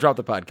 They've all dropped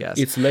the podcast.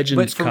 It's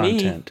Legends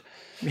content.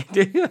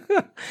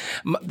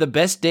 The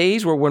best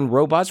days were when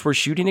robots were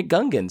shooting at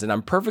Gungans, and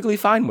I'm perfectly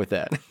fine with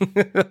that.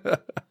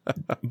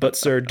 But,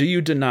 sir, do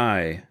you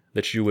deny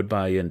that you would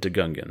buy into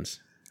Gungans?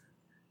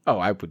 Oh,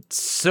 I would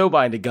so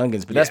buy into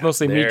Gungans, but that's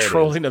mostly me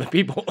trolling other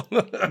people.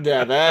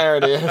 Yeah, there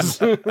it is.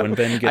 When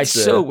Ben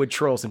gets would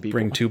troll some people.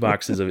 Bring 2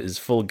 boxes of his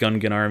full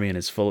Gungan army and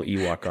his full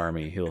Ewok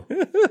army, he'll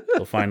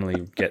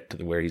finally get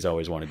to where he's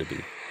always wanted to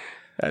be.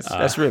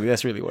 That's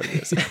really what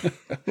it is.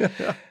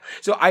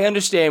 So I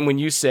understand when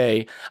you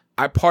say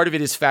part of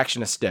it is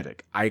faction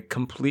aesthetic. I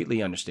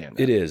completely understand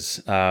that. It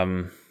is.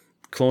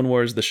 Clone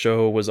Wars, the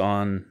show, was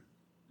on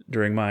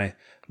during my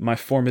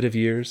formative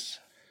years.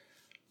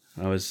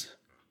 I was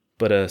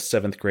but a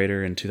 7th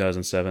grader in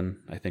 2007,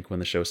 I think, when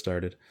the show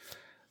started.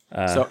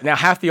 So now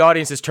half the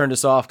audience has turned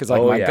us off because,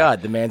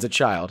 God, the man's a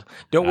child.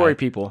 Don't worry,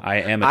 people. I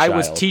am a child. I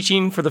was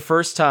teaching for the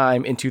first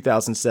time in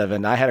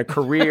 2007. I had a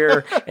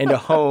career and a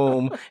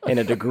home and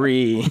a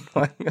degree.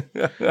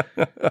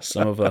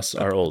 Some of us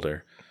are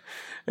older.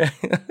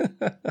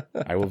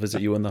 I will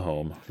visit you in the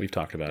home. We've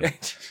talked about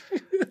it.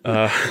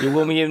 You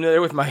will me in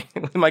there with my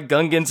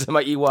Gungans and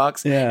my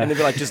Ewoks, and they'd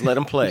be like, "Just let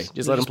them play.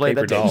 Just let them play."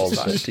 Paper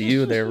dolls. To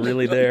you, they're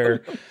really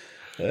there.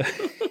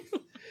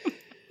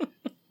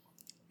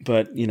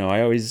 But,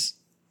 I always,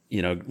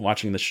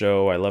 watching the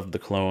show, I loved the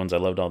clones. I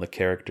loved all the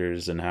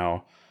characters and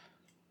how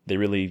they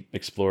really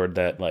explored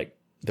that,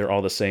 they're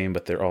all the same,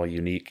 but they're all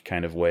unique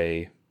kind of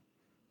way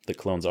the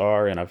clones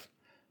are. And I've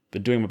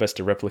been doing my best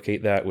to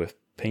replicate that with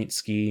paint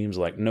schemes.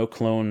 No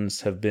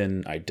clones have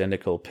been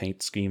identical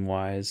paint scheme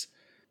wise.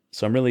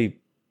 So I'm really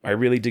I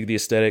really dig the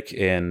aesthetic,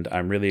 and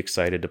I'm really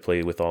excited to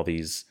play with all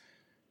these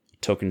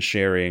token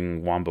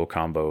sharing wombo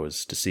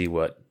combos to see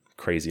what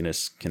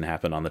craziness can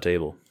happen on the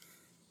table.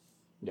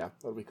 Yeah,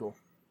 that'll be cool.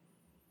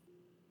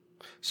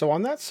 So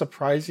on that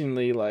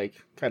surprisingly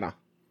kind of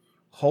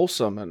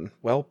wholesome and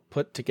well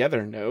put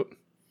together note,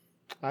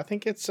 I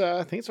think it's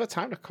about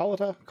time to call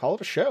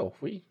it a show.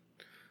 We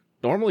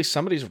normally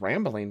somebody's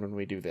rambling when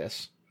we do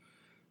this.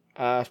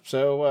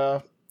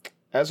 So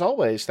as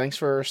always, thanks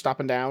for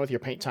stopping down with your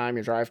paint time,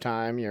 your drive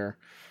time, your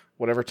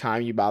whatever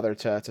time you bother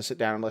to sit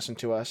down and listen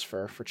to us,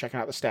 for checking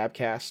out the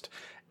Stabcast.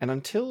 And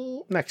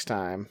until next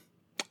time,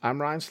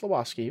 I'm Ryan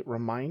Slawowski,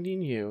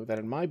 reminding you that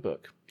in my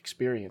book,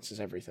 experience is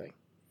everything.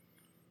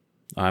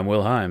 I'm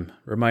Will Heim,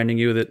 reminding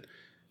you that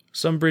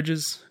some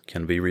bridges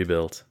can be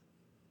rebuilt.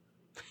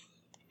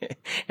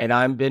 And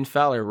I'm Ben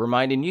Fowler,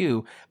 reminding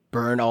you,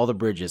 burn all the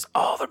bridges.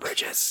 All the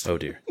bridges. Oh,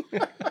 dear.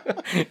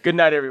 Good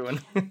night,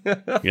 everyone.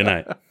 Good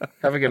night.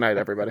 Have a good night,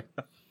 everybody.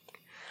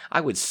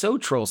 I would so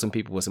troll some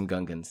people with some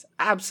Gungans.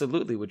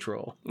 Absolutely would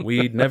troll.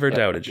 We never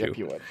doubted you. Yep,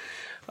 you would.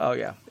 Oh,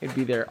 yeah. It'd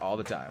be there all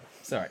the time.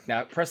 Sorry.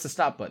 Now, press the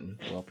stop button.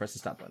 Well, press the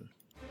stop button.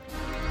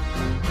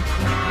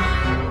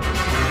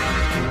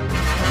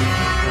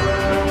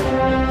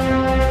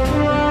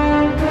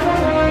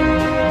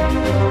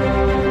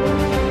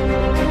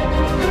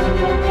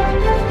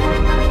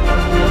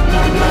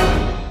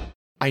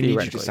 I need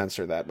you to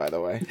censor that, by the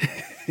way.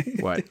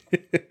 What?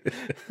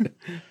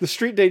 The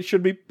street date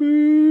should be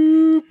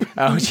boop.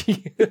 Oh,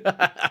 gee.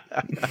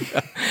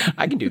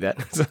 I can do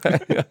that.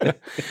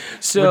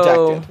 So,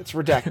 Redacted. It's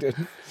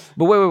redacted.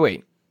 but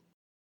wait.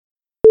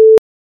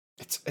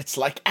 It's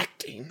like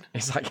acting.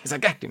 It's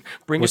like acting.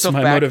 Bring What's yourself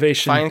my back.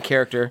 motivation? Find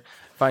character.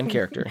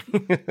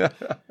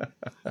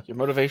 Your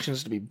motivation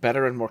is to be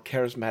better and more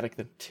charismatic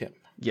than Tim.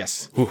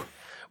 Yes. Whew.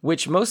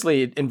 Which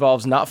mostly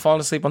involves not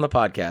falling asleep on the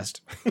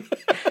podcast.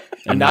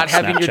 And not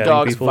having your Snapchatting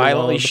dogs people while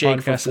violently the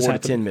shake for podcast is 4 to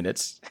 10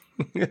 minutes.